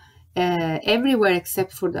Africa everywhere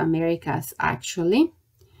except for the Americas, actually.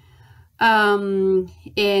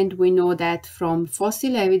 And we know that from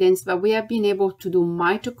fossil evidence, but we have been able to do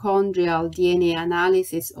mitochondrial DNA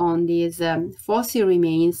analysis on these fossil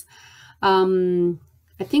remains. I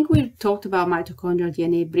think we talked about mitochondrial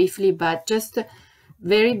DNA briefly, but just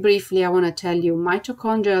very briefly, I want to tell you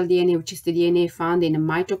mitochondrial DNA, which is the DNA found in the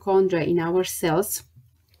mitochondria in our cells,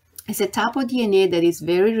 is a type of DNA that is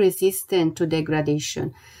very resistant to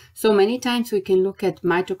degradation. So many times we can look at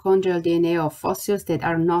mitochondrial DNA of fossils that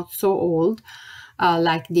are not so old,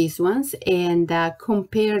 like these ones, and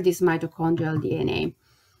compare this mitochondrial DNA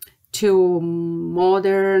to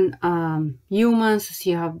modern humans to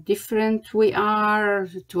see how different we are,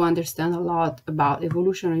 to understand a lot about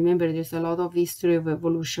evolution. Remember, there's a lot of history of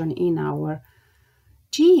evolution in our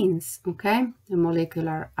genes, okay, the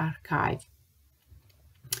molecular archive.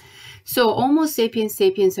 So Homo sapiens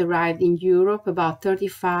sapiens arrived in Europe about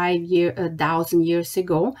 35,000 years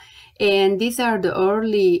ago, and these are the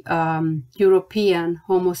early European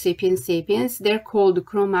Homo sapiens sapiens. They're called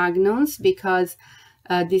Cro-Magnons because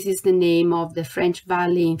this is the name of the French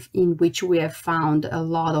Valley in which we have found a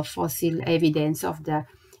lot of fossil evidence of the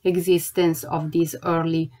existence of these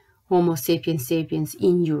early Homo sapiens sapiens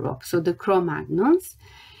in Europe. So the Cro-Magnons.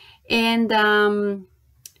 And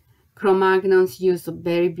Cro-Magnons used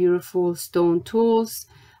very beautiful stone tools,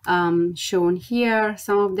 shown here,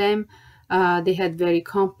 some of them. They had very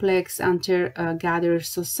complex hunter-gatherer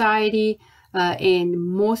society. And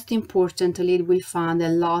most importantly, we found a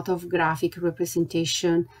lot of graphic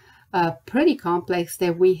representation, pretty complex,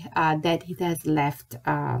 that it has left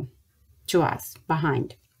to us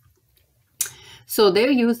behind. So they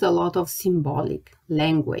used a lot of symbolic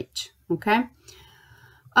language, okay?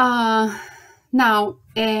 Now,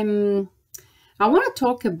 I want to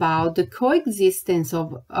talk about the coexistence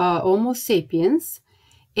of Homo sapiens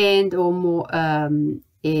and Homo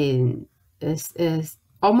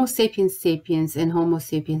sapiens sapiens and Homo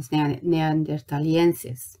sapiens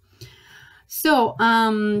neanderthaliensis. So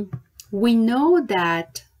we know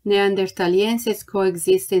that Neanderthaliensis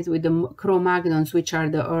coexisted with the Cro-Magnons, which are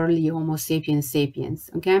the early Homo sapiens sapiens,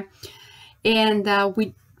 okay? And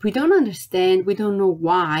we don't understand, we don't know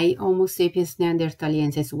why Homo sapiens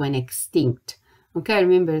neanderthaliensis went extinct. Okay,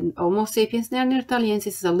 remember, Homo sapiens neanderthaliensis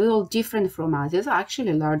is a little different from us. It's actually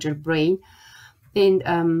a larger brain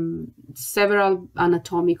and several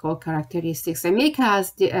anatomical characteristics that make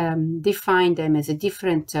us define them as a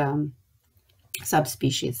different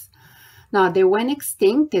subspecies. Now, they went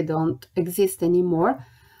extinct, they don't exist anymore,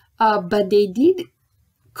 but they did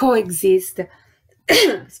coexist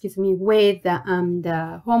excuse me, with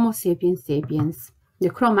the Homo sapiens sapiens, the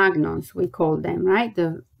Cro-Magnons, we call them, right?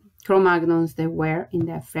 The Cro-Magnons that were in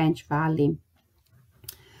the French Valley,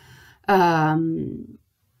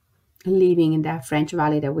 living in that French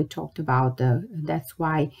Valley that we talked about. That's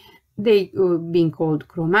why they being called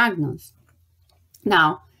Cro-Magnons.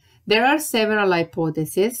 Now, there are several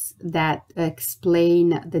hypotheses that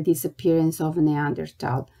explain the disappearance of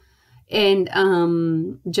Neanderthal. And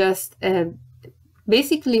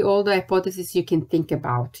basically all the hypotheses you can think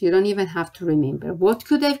about. You don't even have to remember. What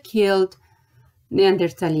could have killed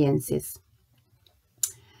Neanderthaliensis?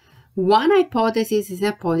 One hypothesis is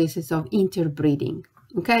a hypothesis of interbreeding.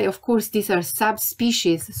 Okay, of course, these are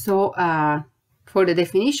subspecies. So for the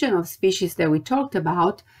definition of species that we talked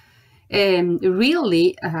about,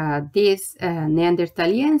 really these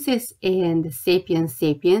Neanderthaliensis and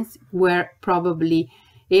sapiens were probably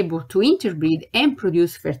able to interbreed and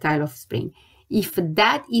produce fertile offspring. If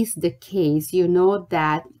that is the case, you know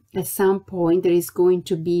that at some point there is going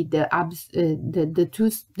to be the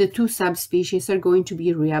two subspecies are going to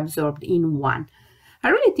be reabsorbed in one. I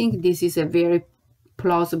really think this is a very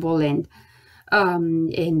plausible and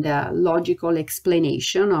logical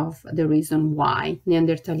explanation of the reason why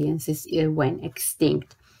Neanderthaliensis went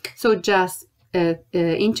extinct. So just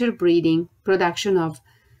interbreeding, production of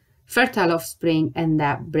fertile offspring, and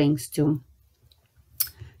that brings to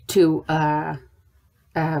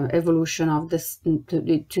evolution of this,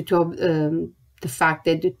 the fact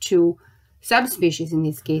that the two subspecies in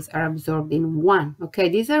this case are absorbed in one. Okay,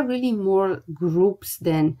 these are really more groups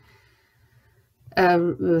than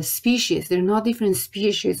species. They're not different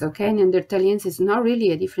species. Okay, Neanderthalians is not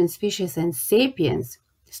really a different species than sapiens,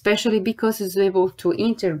 especially because it's able to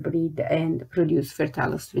interbreed and produce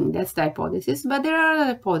fertile offspring. That's the hypothesis. But there are other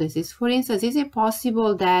hypotheses. For instance, is it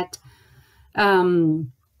possible that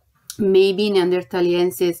maybe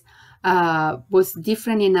Neanderthaliensis was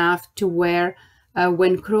different enough to where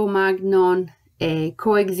when Cro-Magnon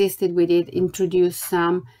coexisted with it, introduced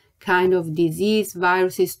some kind of disease,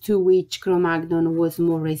 viruses to which Cro-Magnon was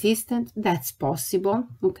more resistant? That's possible.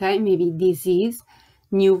 Okay, maybe disease,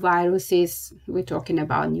 new viruses, we're talking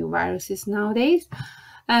about new viruses nowadays,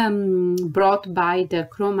 brought by the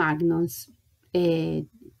Cro-Magnons,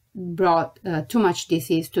 brought too much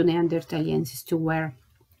disease to Neanderthaliensis to where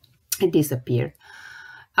it disappeared.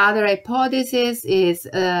 Other hypothesis is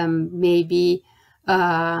maybe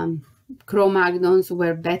Cro-Magnons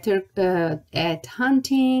were better at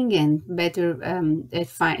hunting and better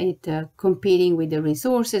at competing with the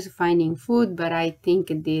resources, finding food, but I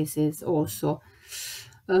think this is also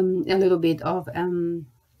a little bit of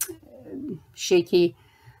shaky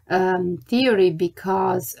theory,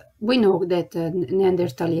 because we know that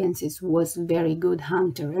Neanderthaliensis was a very good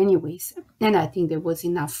hunter anyways, and I think there was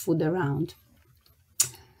enough food around.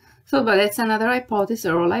 So, but that's another hypothesis,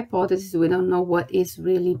 or all hypothesis. We don't know what is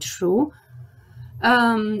really true.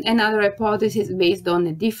 Another hypothesis based on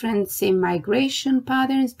the difference in migration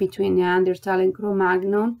patterns between Neanderthal and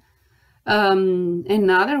Cro-Magnon.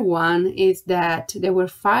 Another one is that they were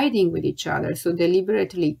fighting with each other, so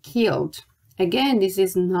deliberately killed. Again, this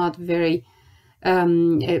is not very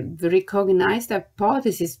recognized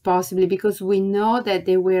hypothesis, possibly because we know that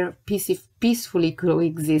they were peacefully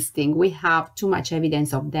coexisting. We have too much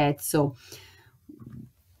evidence of that, so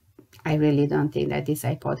I really don't think that this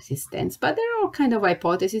hypothesis stands. But there are all kinds of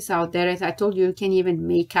hypotheses out there. As I told you, you can even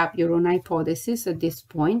make up your own hypothesis at this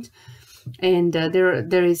point, and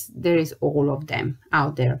there is all of them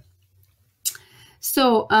out there.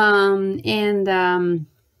 So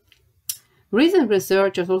recent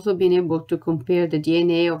research has also been able to compare the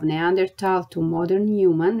DNA of Neanderthal to modern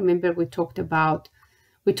human. Remember, we talked about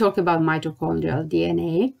mitochondrial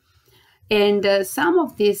DNA, and some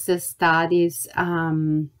of these studies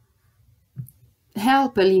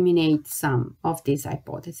help eliminate some of these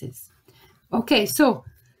hypotheses. Okay, so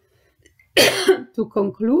to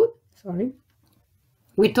conclude,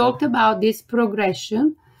 we talked about this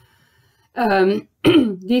progression.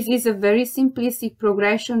 This is a very simplistic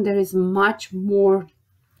progression. There is much more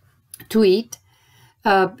to it.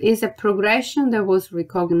 It's a progression that was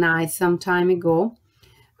recognized some time ago,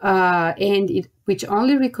 and which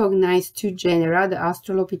only recognized two genera, the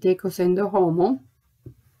Australopithecus and the Homo.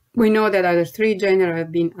 We know that other three genera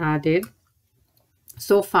have been added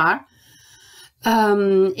so far.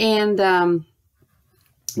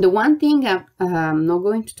 The one thing I'm not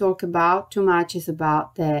going to talk about too much is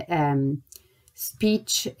about the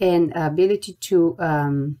speech and ability to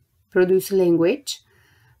produce language.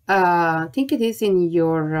 I think it is in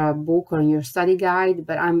your book or in your study guide,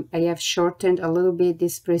 but I have shortened a little bit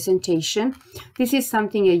this presentation. This is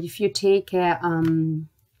something if you take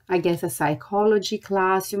I guess a psychology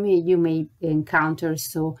class, you may encounter,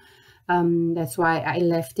 so that's why I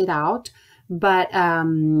left it out. But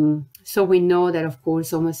so we know that, of course,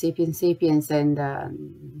 Homo sapiens sapiens and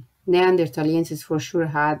Neanderthaliensis for sure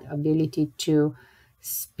had ability to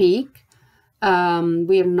speak. We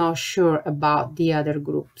are not sure about the other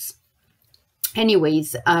groups.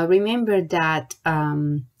 Anyways, remember that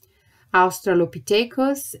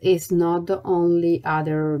Australopithecus is not the only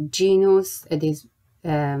other genus. It is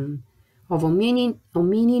of hominini.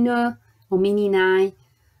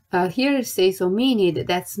 Here it says hominid.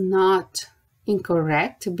 That's not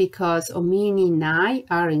incorrect, because Homininae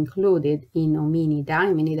are included in Hominida.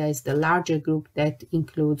 Hominida is the larger group that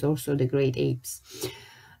includes also the great apes.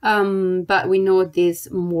 But we know this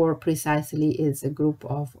more precisely is a group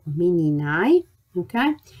of Homininae,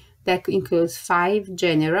 okay? That includes 5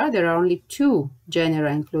 genera. There are only 2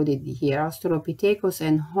 genera included here, Australopithecus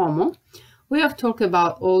and Homo. We have talked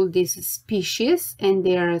about all these species and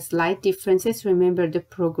there are slight differences. Remember the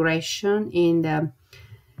progression in the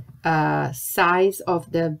size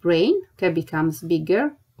of the brain, okay, becomes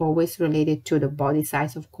bigger, always related to the body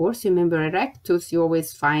size, of course. Remember Erectus, you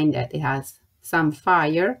always find that it has some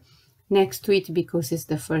fire next to it because it's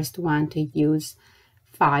the first one to use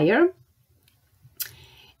fire.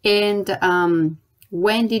 And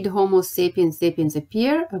when did Homo sapiens sapiens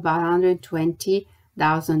appear? About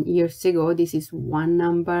 120,000 years ago. This is one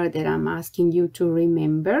number that I'm asking you to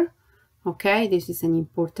remember. Okay, this is an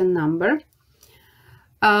important number.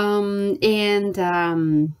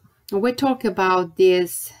 We talk about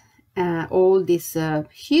this, all this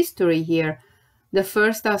history here. The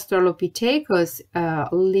first Australopithecus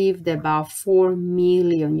lived about 4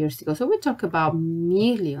 million years ago. So we talk about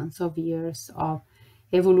millions of years of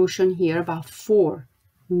evolution here, about 4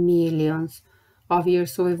 millions of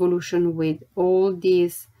years of evolution, with all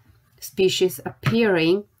these species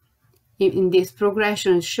appearing in this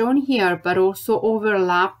progression shown here, but also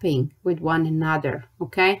overlapping with one another,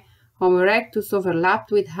 okay? Homo erectus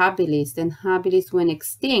overlapped with habilis, and habilis went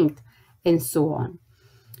extinct, and so on.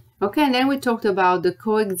 Okay, and then we talked about the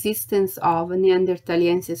coexistence of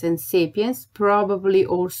Neanderthaliensis and sapiens, probably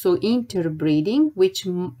also interbreeding, which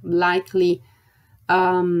likely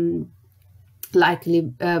brought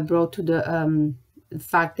to the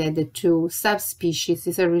fact that the 2 subspecies,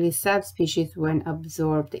 these are really subspecies when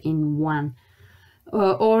absorbed in one.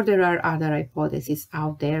 Or there are other hypotheses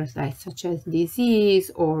out there, like such as disease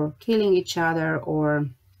or killing each other or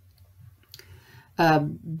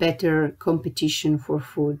better competition for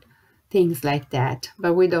food, things like that.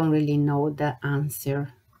 But we don't really know the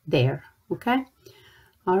answer there, okay?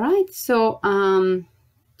 All right, so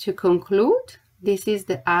to conclude, this is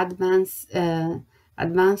the advance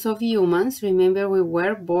of humans. Remember, we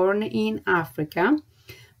were born in Africa.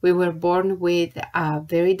 We were born with a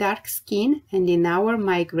very dark skin, and in our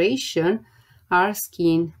migration, our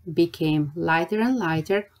skin became lighter and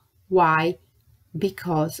lighter. Why?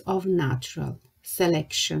 Because of natural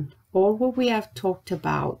selection. All what we have talked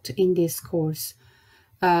about in this course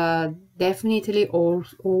definitely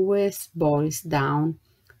always boils down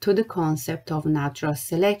to the concept of natural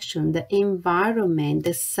selection. The environment,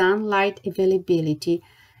 the sunlight availability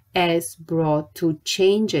has brought to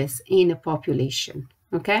changes in a population,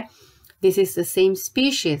 okay? This is the same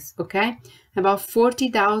species, okay? About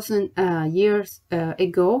 40,000 years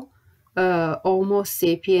ago, Homo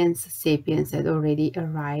sapiens had already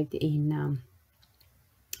arrived in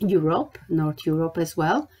Europe, North Europe as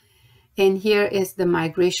well. And here is the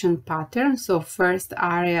migration pattern. So first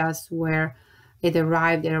areas where it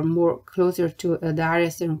arrived, they are more closer to the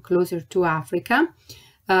areas that are closer to Africa,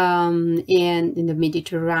 and in the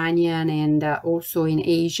Mediterranean, and also in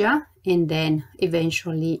Asia, and then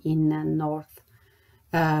eventually in North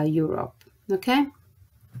Europe. Okay,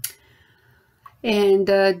 and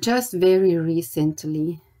just very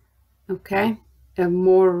recently, okay,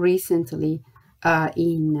 more recently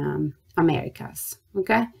in Americas.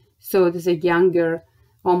 Okay, so there's a younger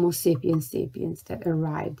Homo sapiens that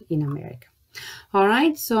arrived in America. All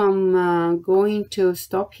right, so I'm going to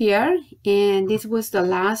stop here, and this was the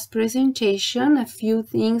last presentation. A few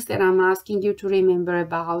things that I'm asking you to remember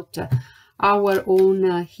about our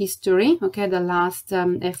own history. Okay, the last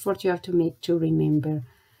effort you have to make to remember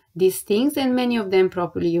these things, and many of them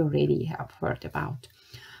probably you already have heard about.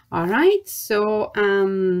 All right, so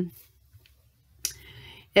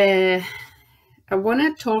I want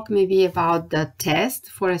to talk maybe about the test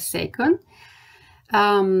for a second.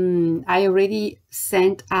 I already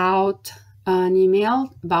sent out an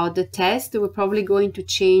email about the test. We're probably going to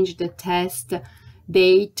change the test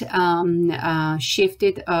date, shift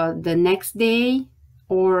it the next day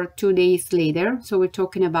or 2 days later. So we're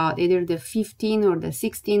talking about either the 15th or the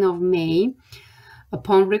 16th of May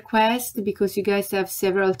upon request, because you guys have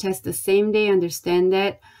several tests the same day, understand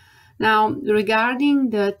that. Now,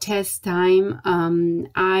 regarding the test time,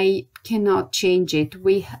 I cannot change it.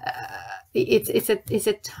 It's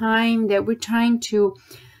a time that we're trying to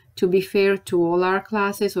be fair to all our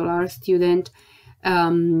classes, all our students.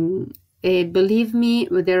 Believe me,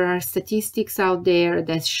 there are statistics out there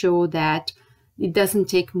that show that it doesn't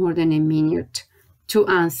take more than a minute to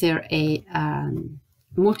answer a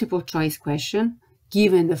multiple choice question,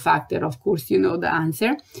 given the fact that, of course, you know the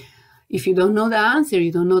answer. If you don't know the answer,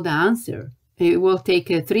 you don't know the answer. It will take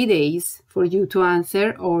 3 days for you to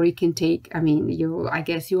answer, or it can take, I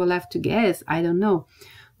guess you will have to guess. I don't know.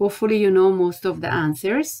 Hopefully you know most of the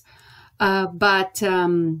answers. But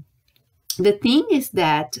the thing is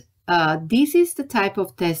that this is the type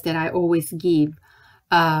of test that I always give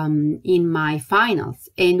in my finals.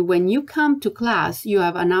 And when you come to class, you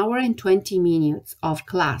have 1 hour and 20 minutes of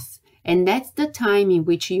class. And that's the time in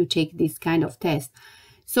which you take this kind of test.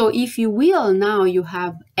 So if you will, now you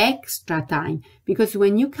have extra time, because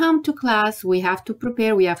when you come to class, we have to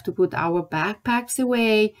prepare, we have to put our backpacks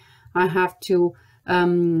away. I have to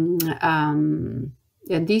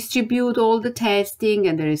distribute all the testing,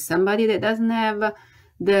 and there is somebody that doesn't have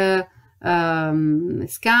the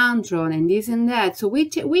scan drawn and this and that. So we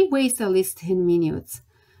waste at least 10 minutes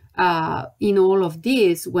in all of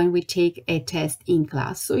this when we take a test in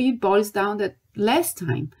class. So it boils down to less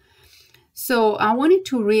time. So I wanted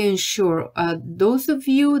to reassure those of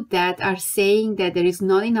you that are saying that there is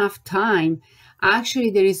not enough time.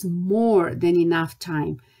 Actually, there is more than enough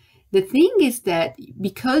time. The thing is that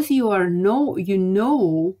because you know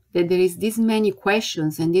that there is this many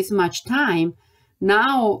questions and this much time,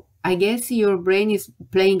 now I guess your brain is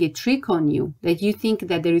playing a trick on you, that you think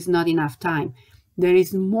that there is not enough time. There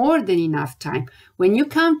is more than enough time. When you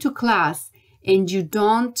come to class and you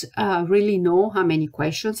don't really know how many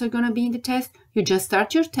questions are going to be in the test, you just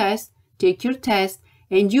start your test, take your test,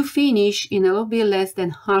 and you finish in a little bit less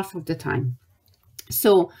than half of the time.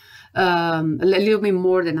 So a little bit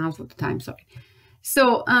more than half of the time, sorry.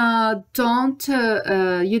 So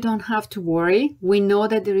you don't have to worry. We know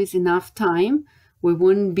that there is enough time. We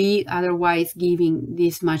wouldn't be otherwise giving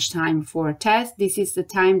this much time for a test. This is the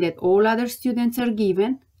time that all other students are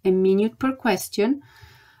given, a minute per question.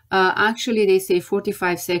 Actually, they say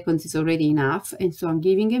 45 seconds is already enough, and so I'm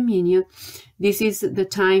giving a minute. This is the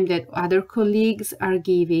time that other colleagues are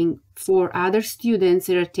giving for other students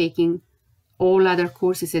that are taking all other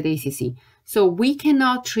courses at ACC. So we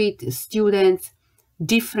cannot treat students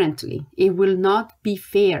differently. It will not be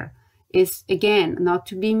fair. It's, again, not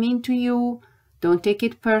to be mean to you. Don't take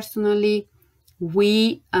it personally.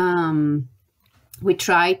 We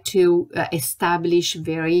try to establish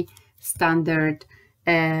very standard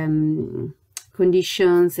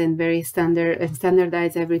conditions and very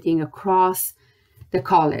standardize everything across the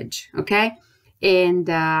college, okay? And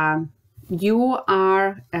you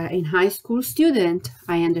are in high school student,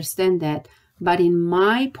 I understand that, but in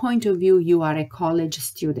my point of view, you are a college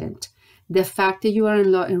student. The fact that you are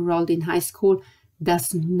enrolled in high school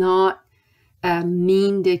does not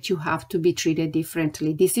mean that you have to be treated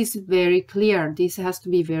differently. This is very clear. This has to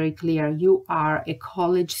be very clear. You are a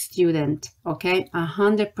college student, okay?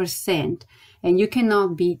 100%. And you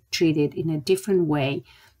cannot be treated in a different way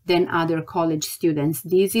than other college students.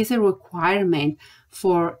 This is a requirement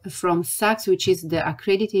from SACS, which is the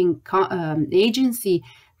accrediting agency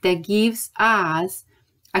that gives us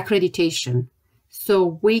accreditation.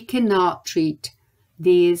 So we cannot treat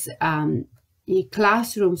these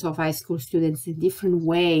classrooms of high school students in a different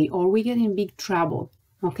way, or we get in big trouble,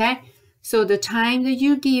 okay? So the time that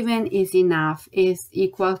you're given is enough, is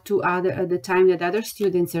equal to the time that other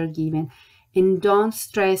students are given. And don't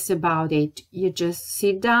stress about it. You just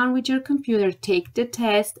sit down with your computer, take the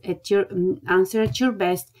test, answer at your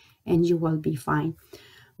best, and you will be fine.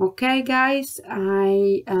 Okay, guys,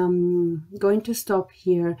 I am going to stop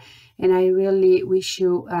here, and I really wish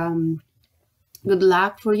you good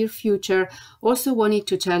luck for your future. Also wanted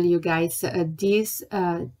to tell you guys, this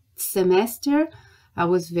semester, I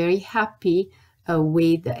was very happy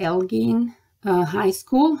with Elgin High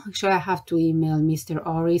School. Actually, I have to email Mr.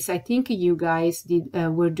 Oris. I think you guys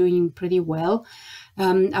were doing pretty well.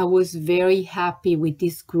 I was very happy with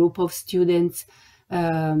this group of students,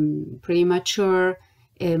 pretty mature,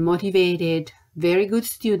 motivated, very good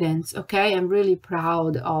students. Okay, I'm really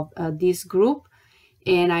proud of this group.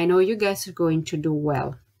 And I know you guys are going to do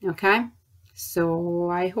well, okay? So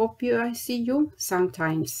I hope I see you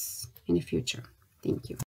sometimes in the future. Thank you.